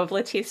drove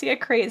Leticia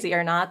crazy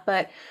or not,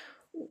 but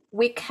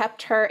we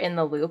kept her in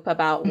the loop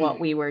about what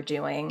we were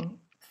doing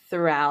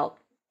throughout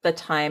the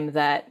time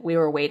that we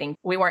were waiting.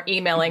 We weren't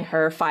emailing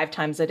her 5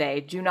 times a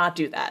day. Do not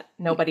do that.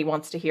 Nobody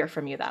wants to hear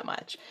from you that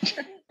much.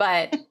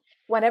 But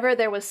whenever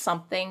there was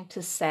something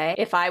to say,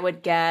 if I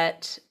would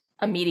get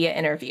a media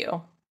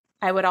interview,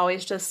 I would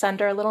always just send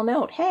her a little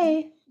note.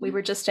 Hey, we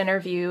were just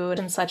interviewed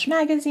in such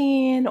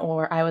magazine,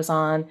 or I was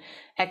on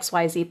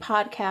XYZ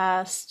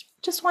podcast.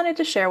 Just wanted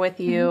to share with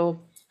you,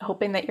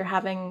 hoping that you're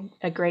having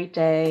a great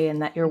day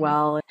and that you're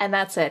well. And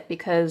that's it,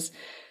 because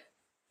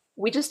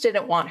we just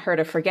didn't want her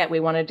to forget. We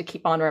wanted to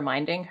keep on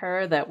reminding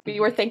her that we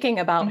were thinking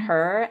about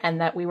her and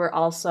that we were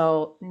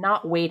also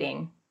not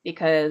waiting,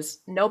 because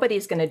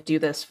nobody's going to do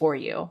this for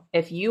you.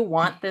 If you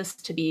want this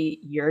to be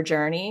your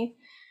journey,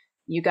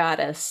 you got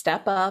to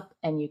step up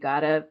and you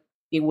got to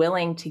be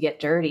willing to get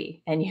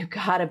dirty, and you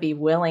got to be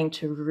willing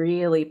to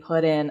really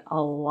put in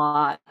a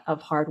lot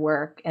of hard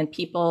work. And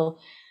people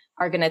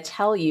are going to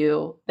tell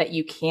you that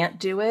you can't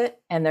do it.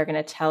 And they're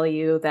going to tell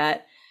you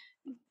that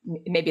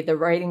maybe the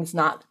writing's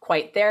not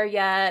quite there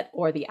yet,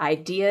 or the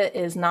idea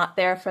is not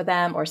there for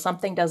them, or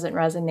something doesn't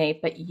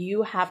resonate. But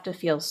you have to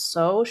feel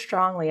so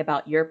strongly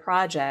about your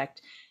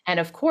project. And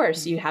of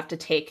course, you have to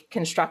take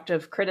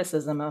constructive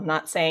criticism. I'm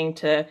not saying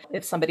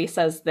if somebody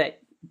says that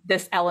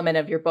this element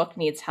of your book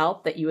needs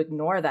help, that you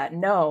ignore that.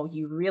 No,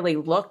 you really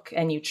look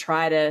and you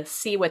try to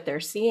see what they're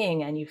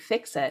seeing and you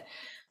fix it.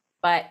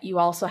 But you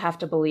also have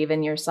to believe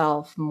in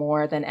yourself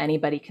more than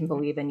anybody can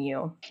believe in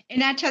you.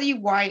 And I tell you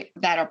why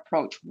that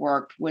approach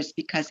worked was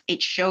because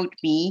it showed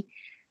me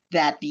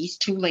that these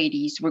two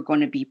ladies were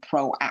going to be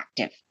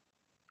proactive.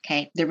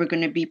 Okay. They were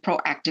going to be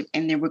proactive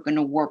and they were going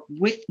to work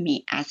with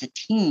me as a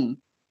team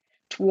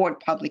toward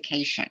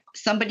publication.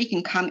 Somebody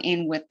can come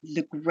in with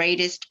the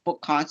greatest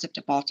book concept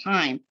of all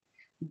time,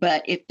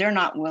 but if they're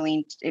not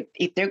willing,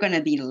 if they're going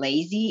to be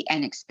lazy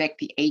and expect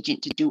the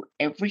agent to do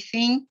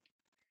everything,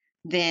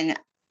 then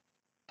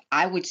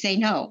I would say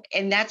no.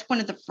 And that's one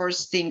of the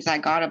first things I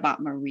got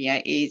about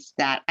Maria, is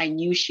that I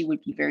knew she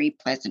would be very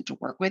pleasant to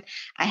work with.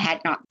 I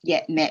had not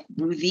yet met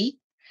Ruthie,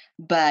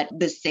 but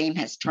the same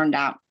has turned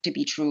out to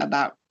be true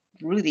about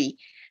Ruthie,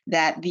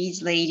 that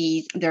these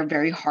ladies, they're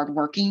very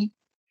hardworking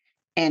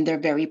and they're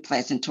very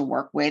pleasant to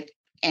work with,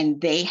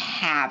 and they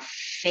have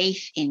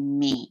faith in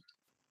me.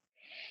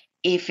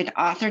 If an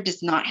author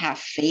does not have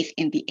faith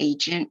in the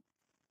agent,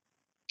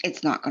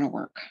 it's not going to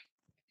work.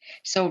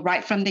 So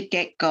right from the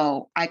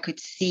get-go, I could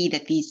see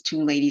that these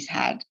two ladies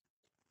had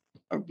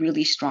a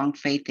really strong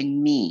faith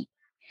in me.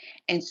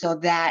 And so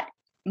that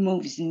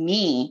moves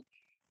me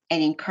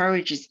and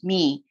encourages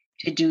me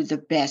to do the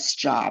best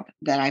job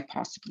that I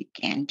possibly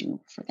can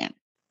do for them.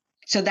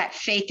 So that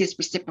faith is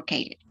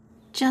reciprocated.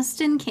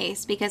 Just in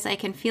case, because I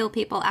can feel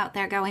people out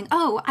there going,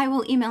 oh, I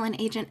will email an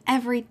agent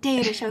every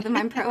day to show them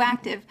I'm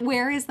proactive.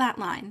 Where is that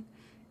line?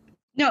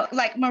 No,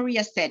 like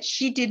Maria said,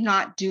 she did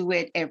not do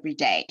it every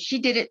day. She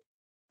did it,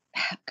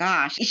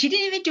 she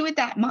didn't even do it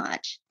that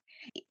much.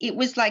 It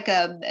was like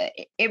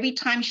every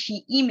time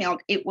she emailed,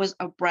 it was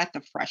a breath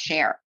of fresh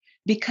air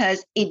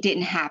because it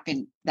didn't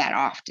happen that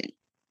often.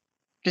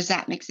 Does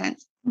that make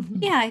sense?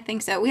 Yeah, I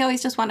think so. We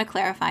always just want to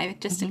clarify,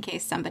 just in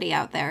case somebody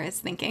out there is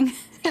thinking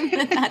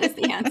that is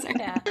the answer.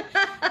 Yeah.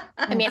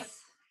 I mean,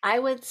 I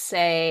would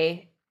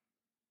say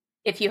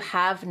if you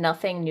have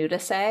nothing new to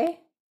say,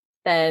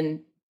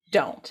 then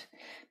don't.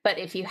 But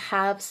if you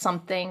have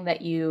something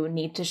that you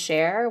need to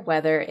share,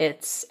 whether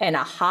it's an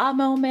aha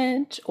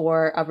moment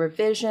or a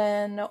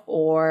revision,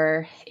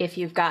 or if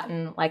you've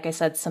gotten, like I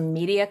said, some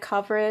media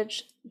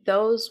coverage,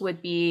 those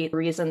would be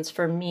reasons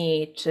for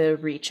me to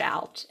reach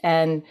out.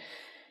 And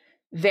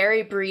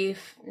very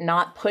brief,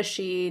 not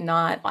pushy,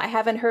 not, I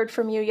haven't heard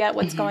from you yet.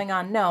 What's going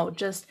on? No,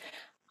 just,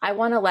 I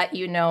want to let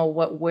you know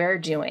what we're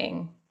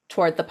doing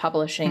toward the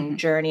publishing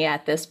journey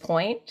at this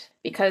point,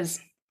 because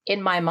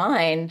in my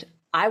mind,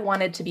 I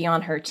wanted to be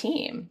on her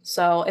team.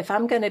 So if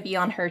I'm going to be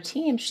on her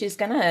team, she's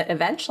going to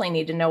eventually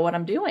need to know what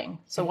I'm doing.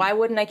 So why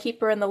wouldn't I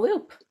keep her in the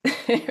loop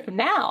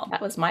now?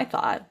 That was my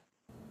thought.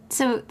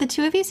 So the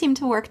two of you seem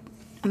to work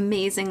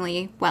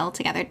amazingly well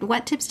together.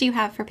 What tips do you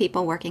have for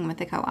people working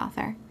with a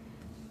co-author?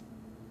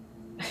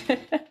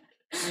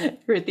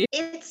 Ruthie.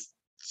 It's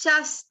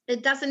just,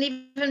 it doesn't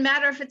even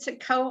matter if it's a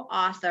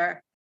co-author,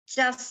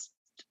 just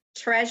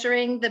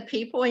treasuring the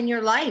people in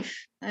your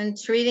life and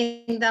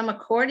treating them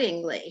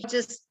accordingly.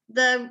 Just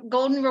the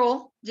golden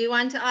rule, do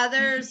unto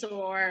others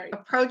or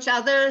approach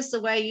others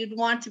the way you'd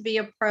want to be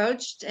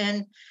approached.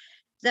 And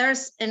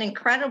there's an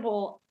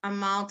incredible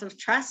amount of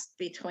trust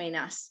between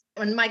us.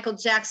 When Michael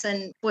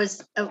Jackson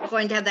was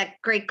going to have that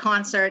great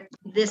concert,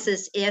 This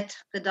Is It,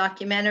 the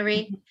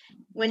documentary,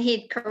 when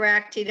he'd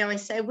correct, he'd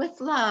always say, with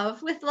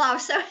love, with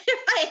love. So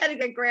if I had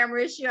a grammar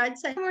issue, I'd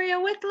say, Maria,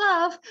 with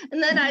love.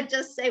 And then I'd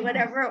just say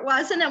whatever it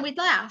was, and then we'd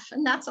laugh.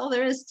 And that's all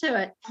there is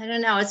to it. I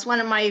don't know. It's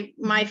one of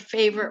my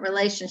favorite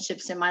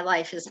relationships in my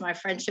life is my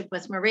friendship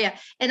with Maria.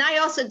 And I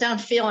also don't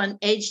feel an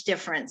age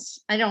difference.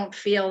 I don't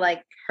feel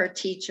like her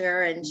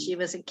teacher and she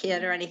was a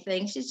kid or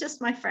anything. She's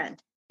just my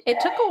friend. It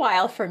took a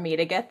while for me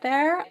to get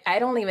there. I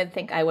don't even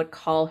think I would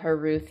call her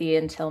Ruthie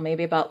until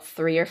maybe about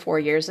 3 or 4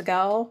 years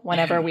ago,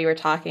 whenever we were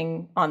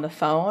talking on the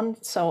phone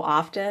so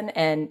often.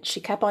 And she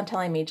kept on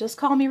telling me, just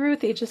call me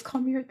Ruthie, just call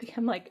me Ruthie.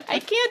 I'm like, I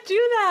can't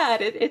do that.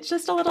 It's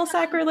just a little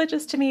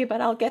sacrilegious to me, but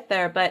I'll get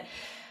there. But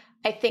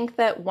I think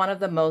that one of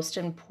the most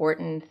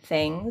important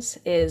things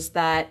is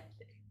that,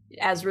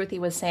 as Ruthie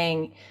was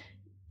saying,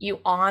 you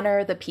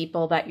honor the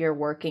people that you're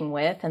working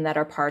with and that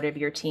are part of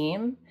your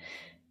team.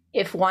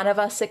 If one of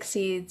us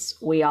succeeds,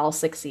 we all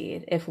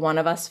succeed. If one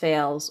of us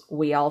fails,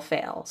 we all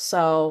fail.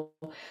 So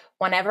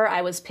whenever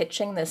I was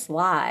pitching this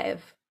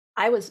live,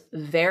 I was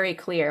very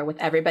clear with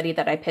everybody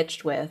that I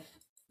pitched with,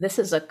 this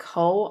is a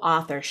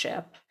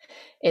co-authorship.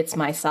 It's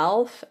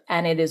myself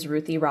and it is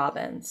Ruthie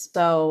Robbins.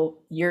 So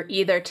you're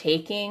either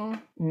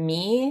taking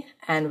me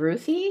and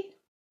Ruthie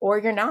or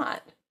you're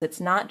not.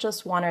 It's not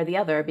just one or the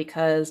other,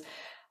 because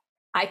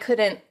I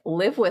couldn't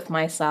live with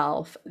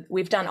myself.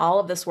 We've done all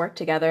of this work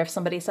together. If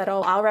somebody said,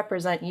 oh, I'll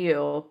represent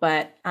you,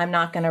 but I'm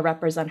not going to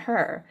represent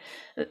her,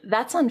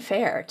 that's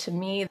unfair. To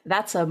me,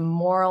 that's a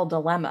moral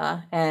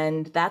dilemma.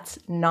 And that's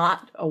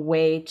not a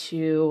way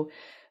to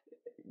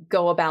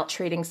go about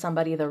treating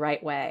somebody the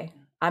right way.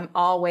 I'm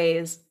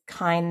always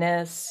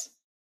kindness,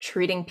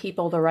 treating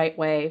people the right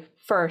way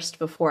first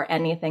before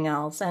anything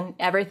else. And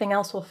everything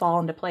else will fall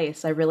into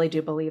place. I really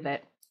do believe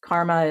it.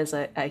 Karma is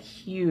a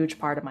huge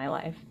part of my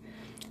life.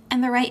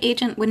 And the right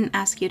agent wouldn't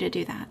ask you to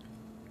do that.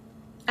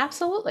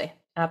 Absolutely.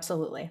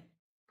 Absolutely.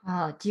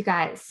 Oh, do you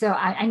guys, so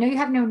I know you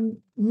have no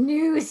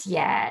news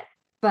yet,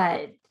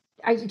 but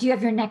do you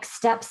have your next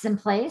steps in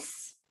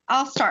place?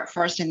 I'll start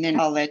first and then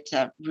I'll let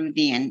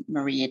Ruthie and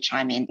Maria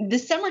chime in. The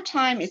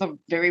summertime is a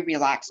very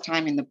relaxed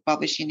time in the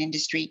publishing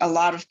industry. A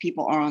lot of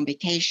people are on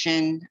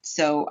vacation.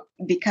 So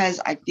because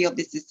I feel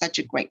this is such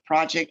a great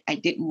project, I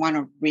didn't want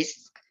to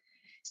risk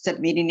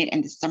submitting it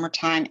in the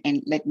summertime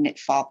and letting it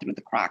fall through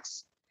the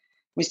cracks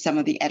with some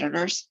of the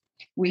editors.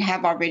 We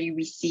have already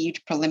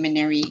received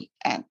preliminary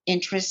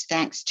interest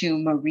thanks to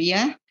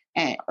Maria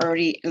and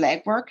early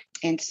legwork.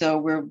 And so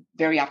we're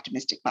very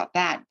optimistic about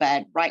that.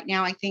 But right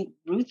now, I think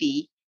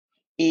Ruthie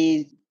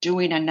is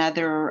doing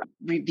another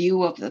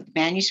review of the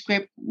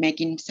manuscript,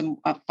 making some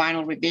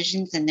final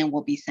revisions, and then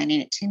we'll be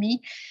sending it to me.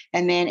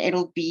 And then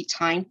it'll be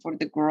time for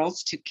the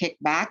girls to kick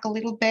back a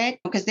little bit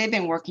because they've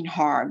been working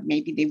hard.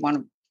 Maybe they want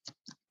to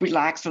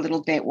relax a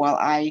little bit while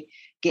I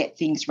get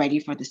things ready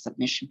for the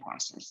submission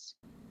process.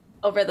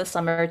 Over the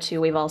summer, too,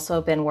 we've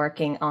also been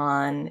working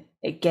on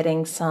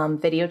getting some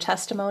video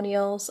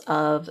testimonials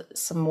of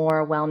some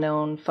more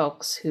well-known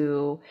folks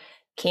who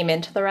came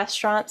into the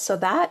restaurant. So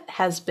that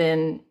has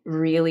been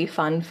really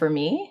fun for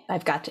me.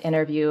 I've got to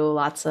interview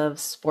lots of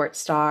sports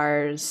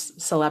stars,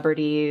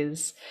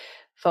 celebrities,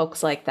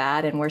 folks like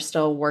that, and we're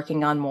still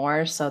working on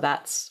more. So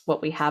that's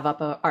what we have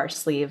up our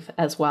sleeve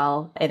as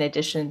well, in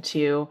addition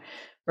to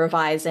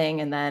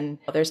revising. And then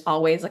there's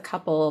always a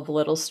couple of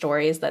little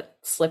stories that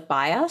slip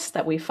by us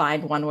that we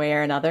find one way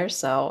or another.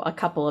 So a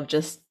couple of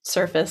just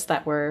surface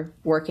that we're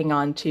working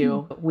on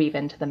to weave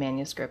into the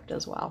manuscript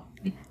as well.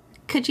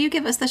 Could you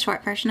give us the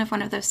short version of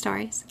one of those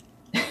stories?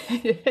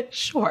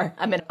 Sure.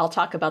 I mean, I'll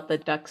talk about the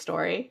duck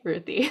story,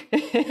 Ruthie.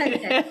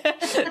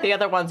 The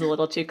other one's a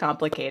little too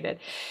complicated.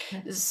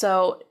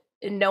 So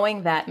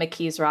knowing that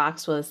McKees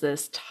Rocks was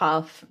this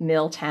tough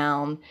mill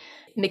town,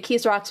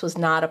 McKees Rocks was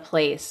not a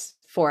place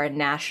for a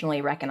nationally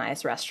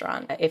recognized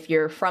restaurant. If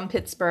you're from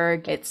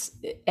Pittsburgh, it's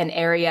an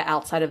area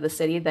outside of the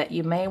city that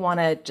you may want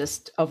to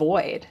just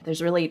avoid.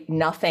 There's really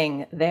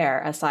nothing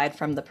there aside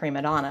from the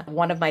prima donna.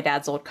 One of my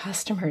dad's old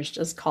customers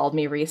just called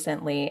me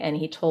recently and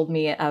he told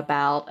me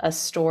about a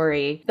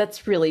story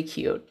that's really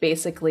cute.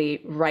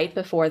 Basically, right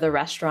before the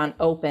restaurant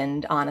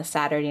opened on a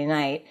Saturday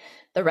night,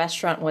 the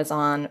restaurant was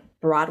on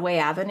Broadway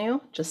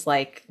Avenue, just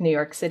like New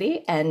York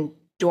City, and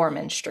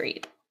Dorman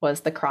Street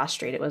was the cross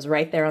street. It was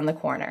right there on the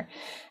corner.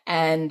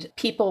 And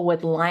people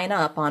would line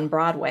up on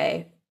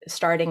Broadway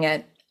starting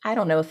at,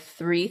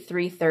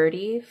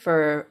 3:30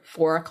 for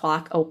 4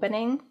 o'clock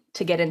opening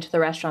to get into the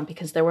restaurant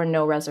because there were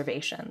no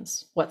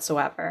reservations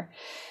whatsoever.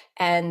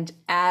 And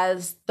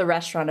as the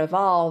restaurant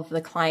evolved,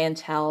 the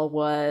clientele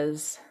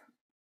was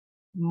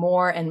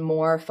more and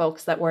more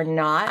folks that were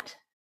not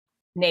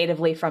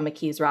natively from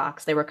McKees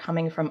Rocks. They were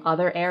coming from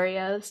other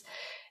areas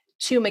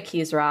to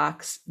McKees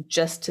Rocks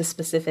just to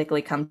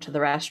specifically come to the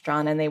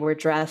restaurant. And they were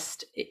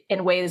dressed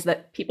in ways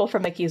that people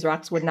from McKees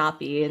Rocks would not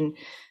be, in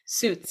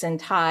suits and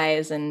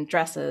ties and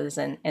dresses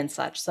and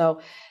such.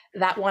 So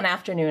that one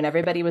afternoon,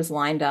 everybody was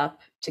lined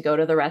up to go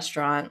to the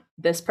restaurant.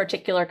 This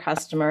particular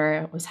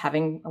customer was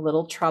having a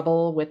little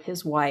trouble with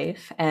his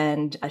wife,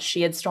 and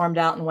she had stormed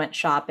out and went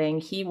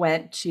shopping. He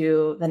went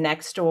to the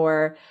next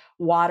door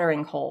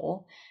watering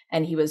hole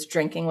and he was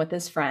drinking with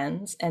his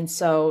friends. And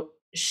so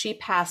she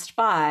passed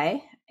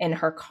by in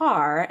her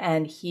car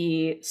and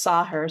he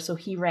saw her. So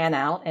he ran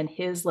out, and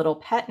his little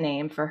pet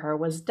name for her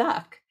was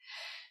Duck.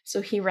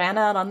 So he ran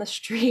out on the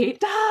street,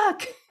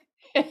 Duck!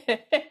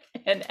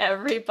 And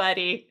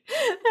everybody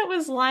that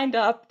was lined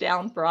up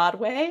down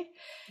Broadway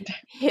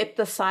hit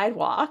the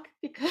sidewalk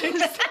because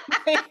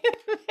they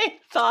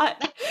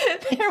thought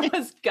there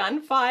was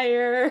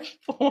gunfire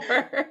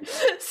or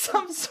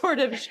some sort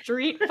of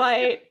street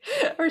fight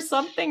or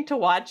something to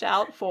watch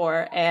out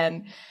for.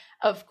 And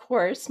Of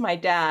course, my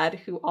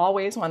dad, who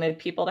always wanted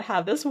people to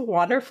have this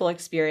wonderful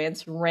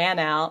experience, ran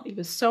out. He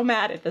was so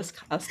mad at this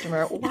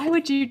customer. Why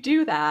would you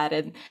do that?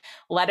 And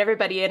let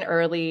everybody in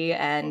early,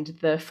 and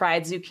the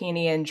fried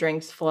zucchini and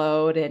drinks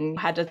flowed, and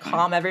had to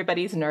calm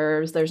everybody's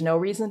nerves. There's no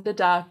reason to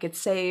duck. It's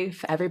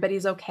safe.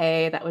 Everybody's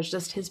okay. That was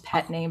just his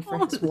pet name for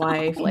his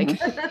wife. Like,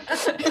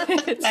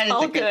 it's That is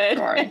all a good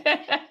story.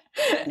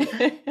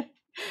 good.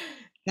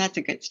 That's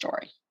a good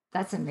story.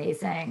 That's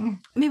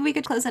amazing. Maybe we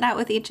could close it out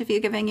with each of you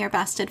giving your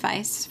best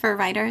advice for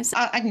writers.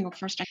 I can go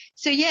first.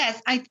 So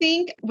yes, I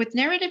think with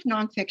narrative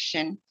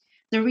nonfiction,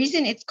 the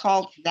reason it's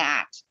called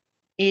that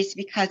is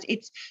because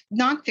it's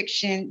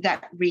nonfiction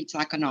that reads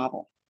like a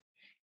novel.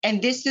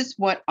 And this is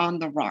what On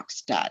the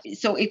Rocks does.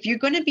 So if you're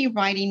going to be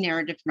writing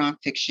narrative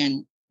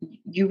nonfiction,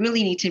 you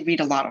really need to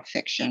read a lot of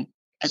fiction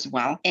as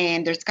well.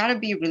 And there's got to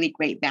be a really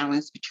great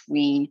balance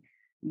between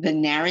the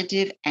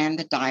narrative and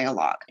the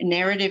dialogue.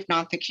 Narrative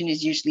nonfiction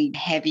is usually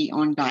heavy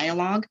on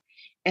dialogue.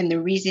 And the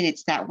reason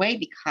it's that way,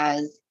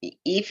 because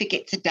if it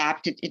gets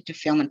adapted into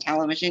film and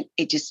television,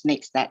 it just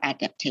makes that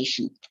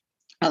adaptation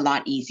a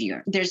lot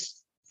easier.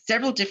 There's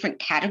several different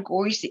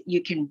categories that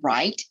you can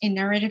write in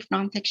narrative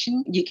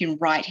nonfiction. You can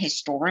write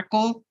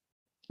historical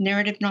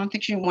narrative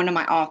nonfiction. One of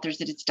my authors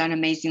that it's done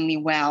amazingly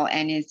well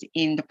and is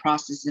in the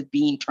process of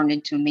being turned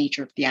into a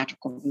major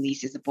theatrical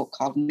release is a book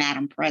called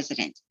Madam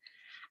President,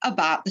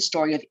 about the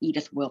story of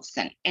Edith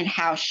Wilson and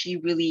how she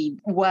really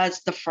was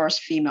the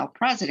first female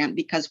president,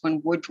 because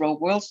when Woodrow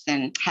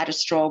Wilson had a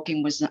stroke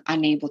and was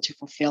unable to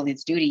fulfill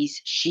his duties,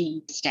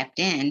 she stepped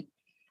in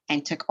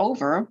and took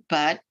over,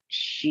 but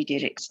she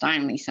did it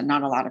silently. So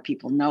not a lot of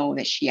people know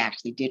that she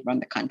actually did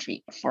run the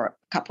country for a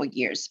couple of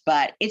years,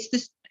 but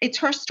it's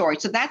her story.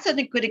 So that's a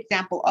good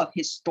example of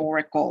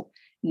historical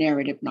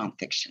narrative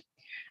nonfiction.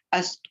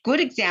 A good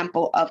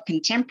example of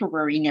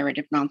contemporary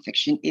narrative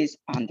nonfiction is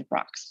On the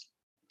Rocks.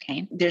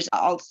 Okay. There's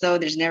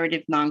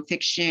narrative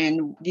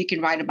nonfiction. You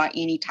can write about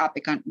any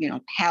topic on,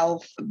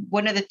 health.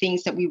 One of the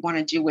things that we want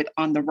to do with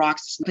On the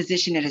Rocks is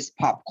position it as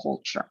pop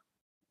culture,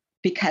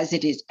 because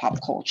it is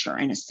pop culture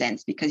in a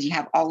sense, because you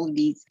have all of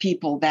these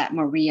people that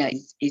Maria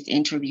is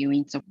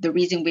interviewing. So the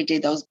reason we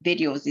did those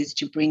videos is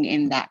to bring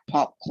in that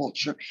pop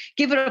culture,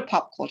 give it a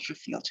pop culture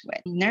feel to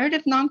it.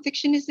 Narrative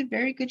nonfiction is a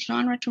very good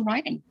genre to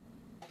write in.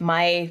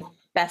 My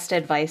best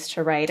advice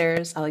to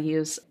writers, I'll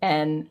use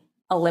an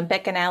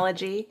Olympic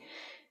analogy.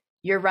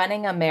 You're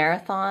running a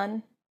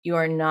marathon, you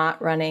are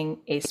not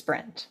running a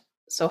sprint.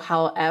 So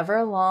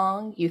however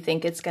long you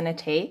think it's going to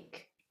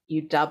take,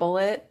 you double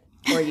it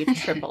or you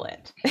triple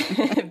it,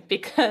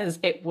 because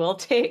it will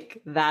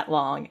take that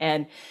long.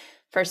 And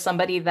for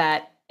somebody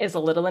that is a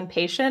little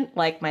impatient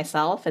like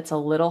myself, it's a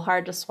little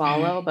hard to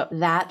swallow, but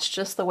that's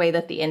just the way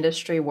that the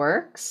industry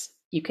works.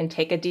 You can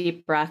take a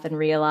deep breath and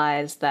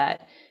realize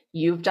that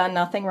you've done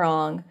nothing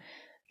wrong.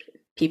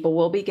 People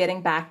will be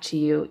getting back to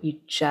you. You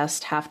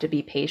just have to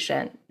be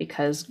patient,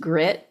 because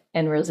grit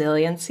and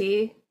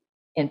resiliency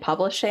in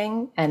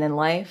publishing and in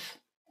life,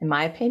 in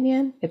my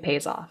opinion, it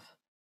pays off.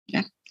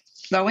 Yeah.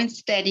 Slow and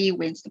steady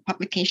wins the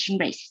publication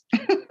race.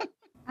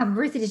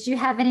 Ruthie, did you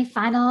have any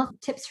final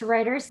tips for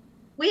writers?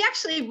 We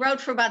actually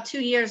wrote for about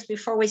 2 years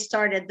before we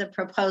started the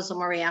proposal,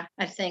 Maria,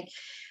 I think.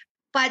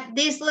 But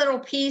these little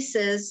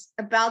pieces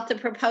about the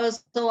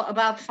proposal,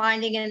 about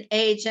finding an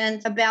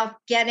agent, about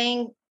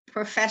getting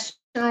professional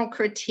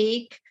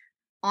critique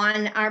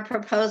on our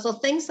proposal,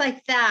 things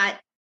like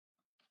that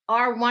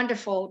are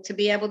wonderful to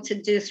be able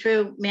to do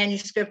through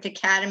Manuscript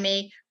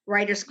Academy,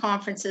 writers'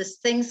 conferences,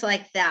 things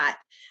like that.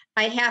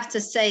 I have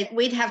to say,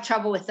 we'd have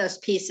trouble with those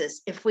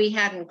pieces if we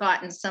hadn't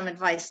gotten some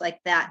advice like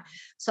that.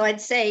 So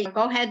I'd say,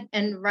 go ahead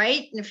and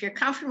write. And if you're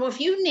comfortable, if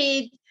you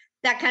need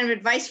that kind of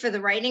advice for the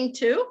writing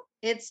too,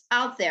 it's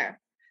out there.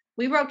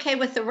 We were okay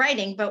with the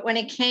writing, but when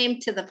it came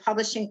to the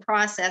publishing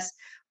process,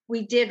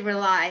 we did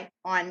rely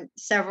on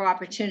several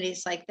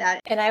opportunities like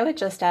that. And I would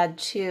just add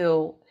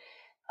too,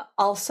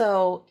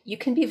 also, you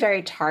can be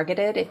very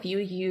targeted if you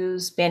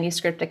use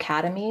Manuscript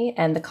Academy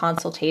and the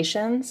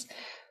consultations.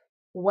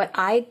 What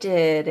I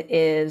did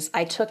is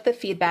I took the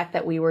feedback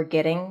that we were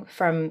getting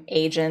from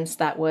agents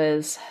that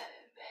was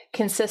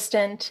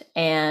consistent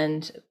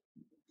and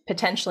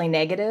potentially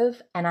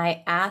negative, and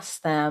I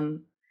asked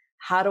them,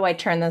 how do I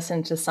turn this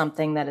into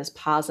something that is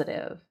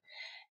positive?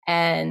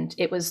 And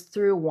it was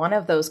through one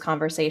of those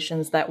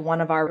conversations that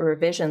one of our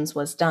revisions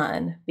was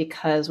done,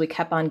 because we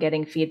kept on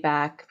getting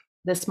feedback.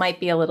 This might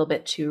be a little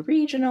bit too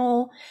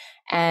regional.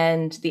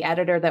 And the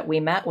editor that we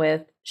met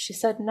with, she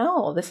said,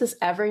 no, this is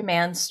every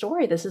man's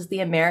story. This is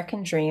the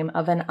American dream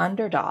of an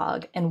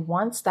underdog. And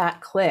once that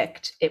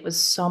clicked, it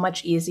was so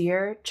much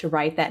easier to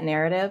write that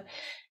narrative.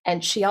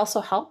 And she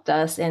also helped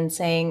us in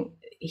saying,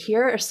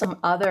 here are some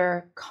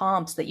other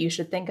comps that you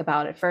should think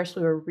about. At first,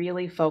 we were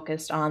really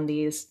focused on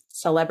these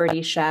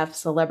celebrity chefs,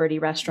 celebrity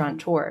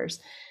restaurateurs.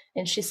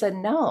 And she said,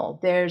 no,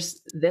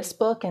 there's this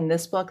book and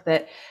this book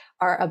that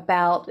are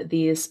about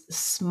these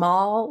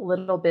small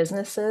little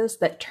businesses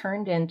that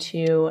turned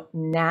into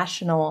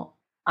national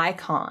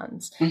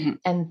icons.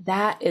 And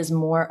that is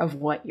more of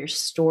what your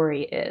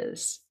story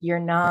is. You're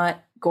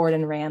not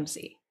Gordon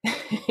Ramsay.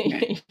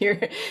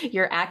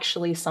 You're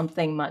actually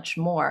something much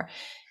more.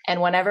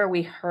 And whenever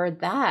we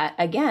heard that,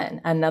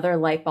 again, another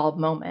light bulb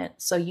moment.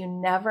 So you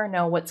never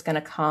know what's going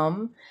to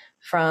come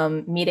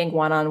from meeting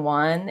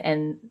one-on-one,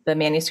 and the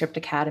Manuscript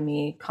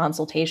Academy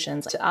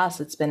consultations. To us,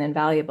 it's been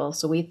invaluable.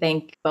 So we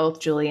thank both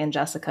Julie and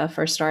Jessica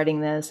for starting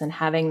this and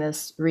having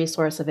this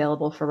resource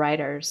available for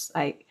writers.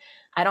 I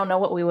don't know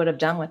what we would have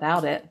done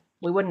without it.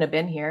 We wouldn't have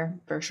been here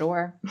for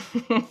sure.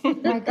 Oh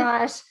my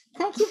gosh.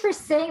 Thank you for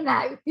saying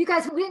that. You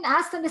guys, we didn't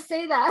ask them to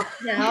say that.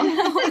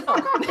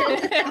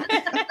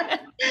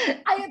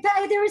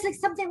 There was like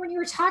something when you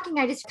were talking,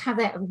 I just have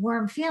that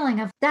warm feeling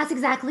of that's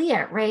exactly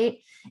it, right?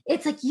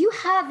 It's like you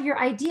have your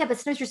idea, but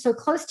sometimes you're so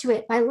close to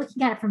it by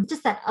looking at it from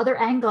just that other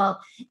angle,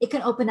 it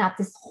can open up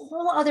this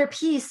whole other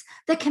piece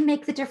that can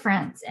make the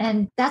difference.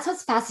 And that's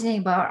what's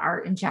fascinating about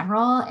art in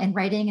general and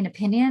writing and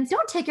opinions.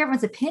 Don't take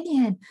everyone's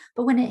opinion,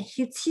 but when it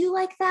hits you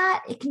like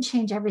that, it can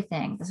change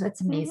everything. So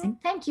it's amazing.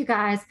 Thank you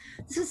guys.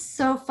 This is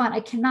so fun. I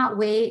cannot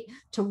wait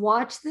to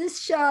watch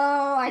this show.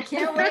 I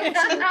can't wait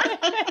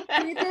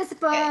to read this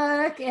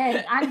book.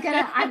 And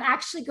I'm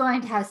actually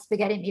going to have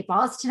spaghetti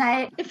meatballs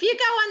tonight. If you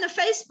go on the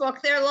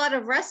Facebook, there are a lot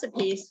of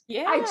recipes.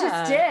 Yeah. I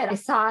just did. I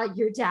saw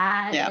your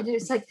dad. Yeah. And it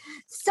was like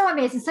so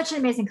amazing. Such an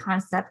amazing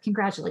concept.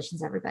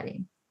 Congratulations,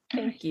 everybody.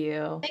 Thank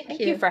you.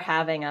 Thank you you for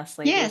having us,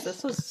 ladies. Yes.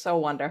 This was so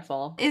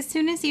wonderful. As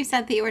soon as you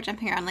said that you were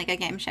jumping around like a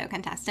game show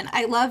contestant,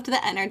 I loved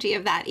the energy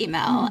of that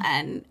email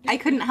and I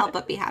couldn't help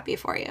but be happy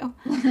for you.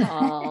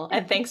 Oh,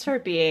 and thanks for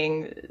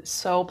being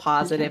so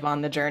positive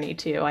on the journey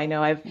too. I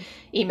know I've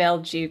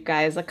emailed you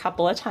guys a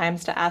couple of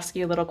times to ask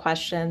you little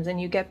questions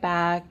and you get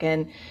back,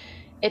 and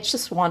it's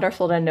just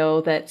wonderful to know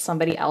that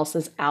somebody else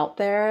is out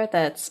there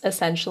that's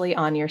essentially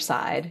on your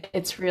side.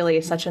 It's really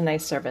such a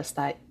nice service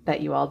that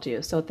you all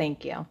do. So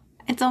thank you.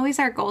 It's always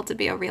our goal to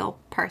be a real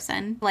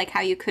person, like how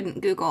you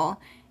couldn't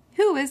Google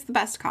who is the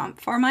best comp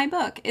for my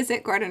book. Is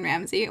it Gordon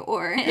Ramsay?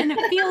 And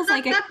it feels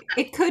like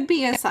it could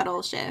be a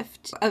subtle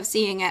shift of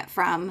seeing it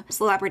from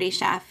celebrity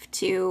chef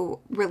to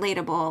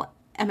relatable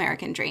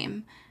American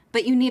dream.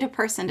 But you need a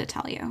person to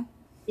tell you.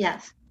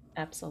 Yes.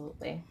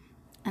 Absolutely.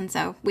 And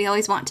so we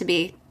always want to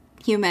be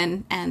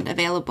human and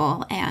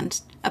available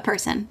and a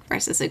person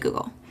versus a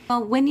Google.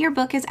 Well, when your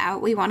book is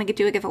out, we want to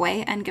do a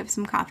giveaway and give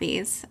some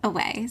copies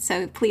away.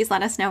 So please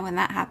let us know when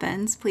that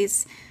happens.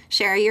 Please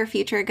share your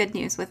future good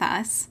news with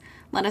us.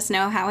 Let us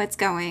know how it's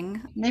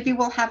going. Maybe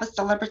we'll have a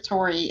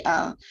celebratory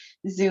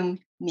Zoom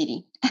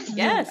meeting.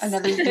 Yes.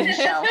 Another Zoom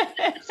show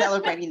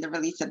celebrating the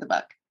release of the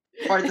book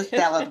or the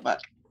sale of the book.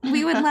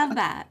 We would love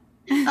that.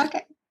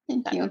 Okay.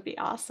 Thank That you. would be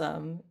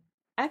awesome.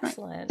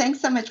 Excellent. Thanks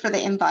so much for the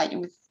invite.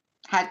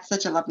 Had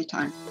such a lovely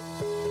time.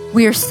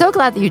 We are so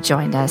glad that you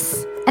joined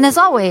us. And as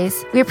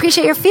always, we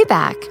appreciate your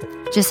feedback.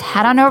 Just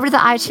head on over to the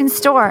iTunes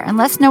store and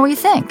let us know what you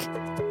think.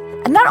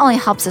 It not only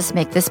helps us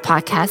make this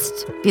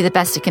podcast be the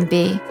best it can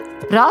be,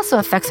 but it also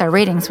affects our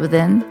ratings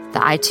within the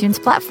iTunes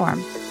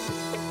platform.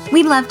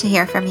 We'd love to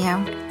hear from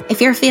you.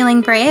 If you're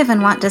feeling brave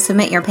and want to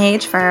submit your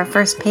page for our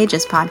First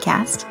Pages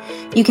podcast,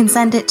 you can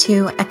send it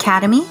to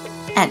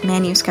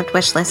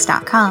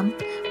academy@manuscriptwishlist.com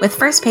with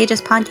First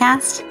Pages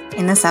podcast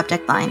in the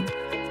subject line.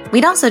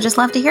 We'd also just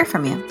love to hear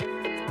from you.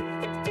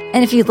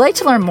 And if you'd like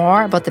to learn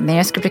more about the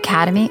Manuscript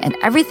Academy and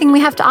everything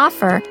we have to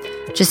offer,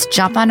 just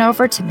jump on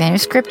over to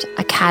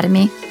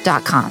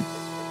manuscriptacademy.com.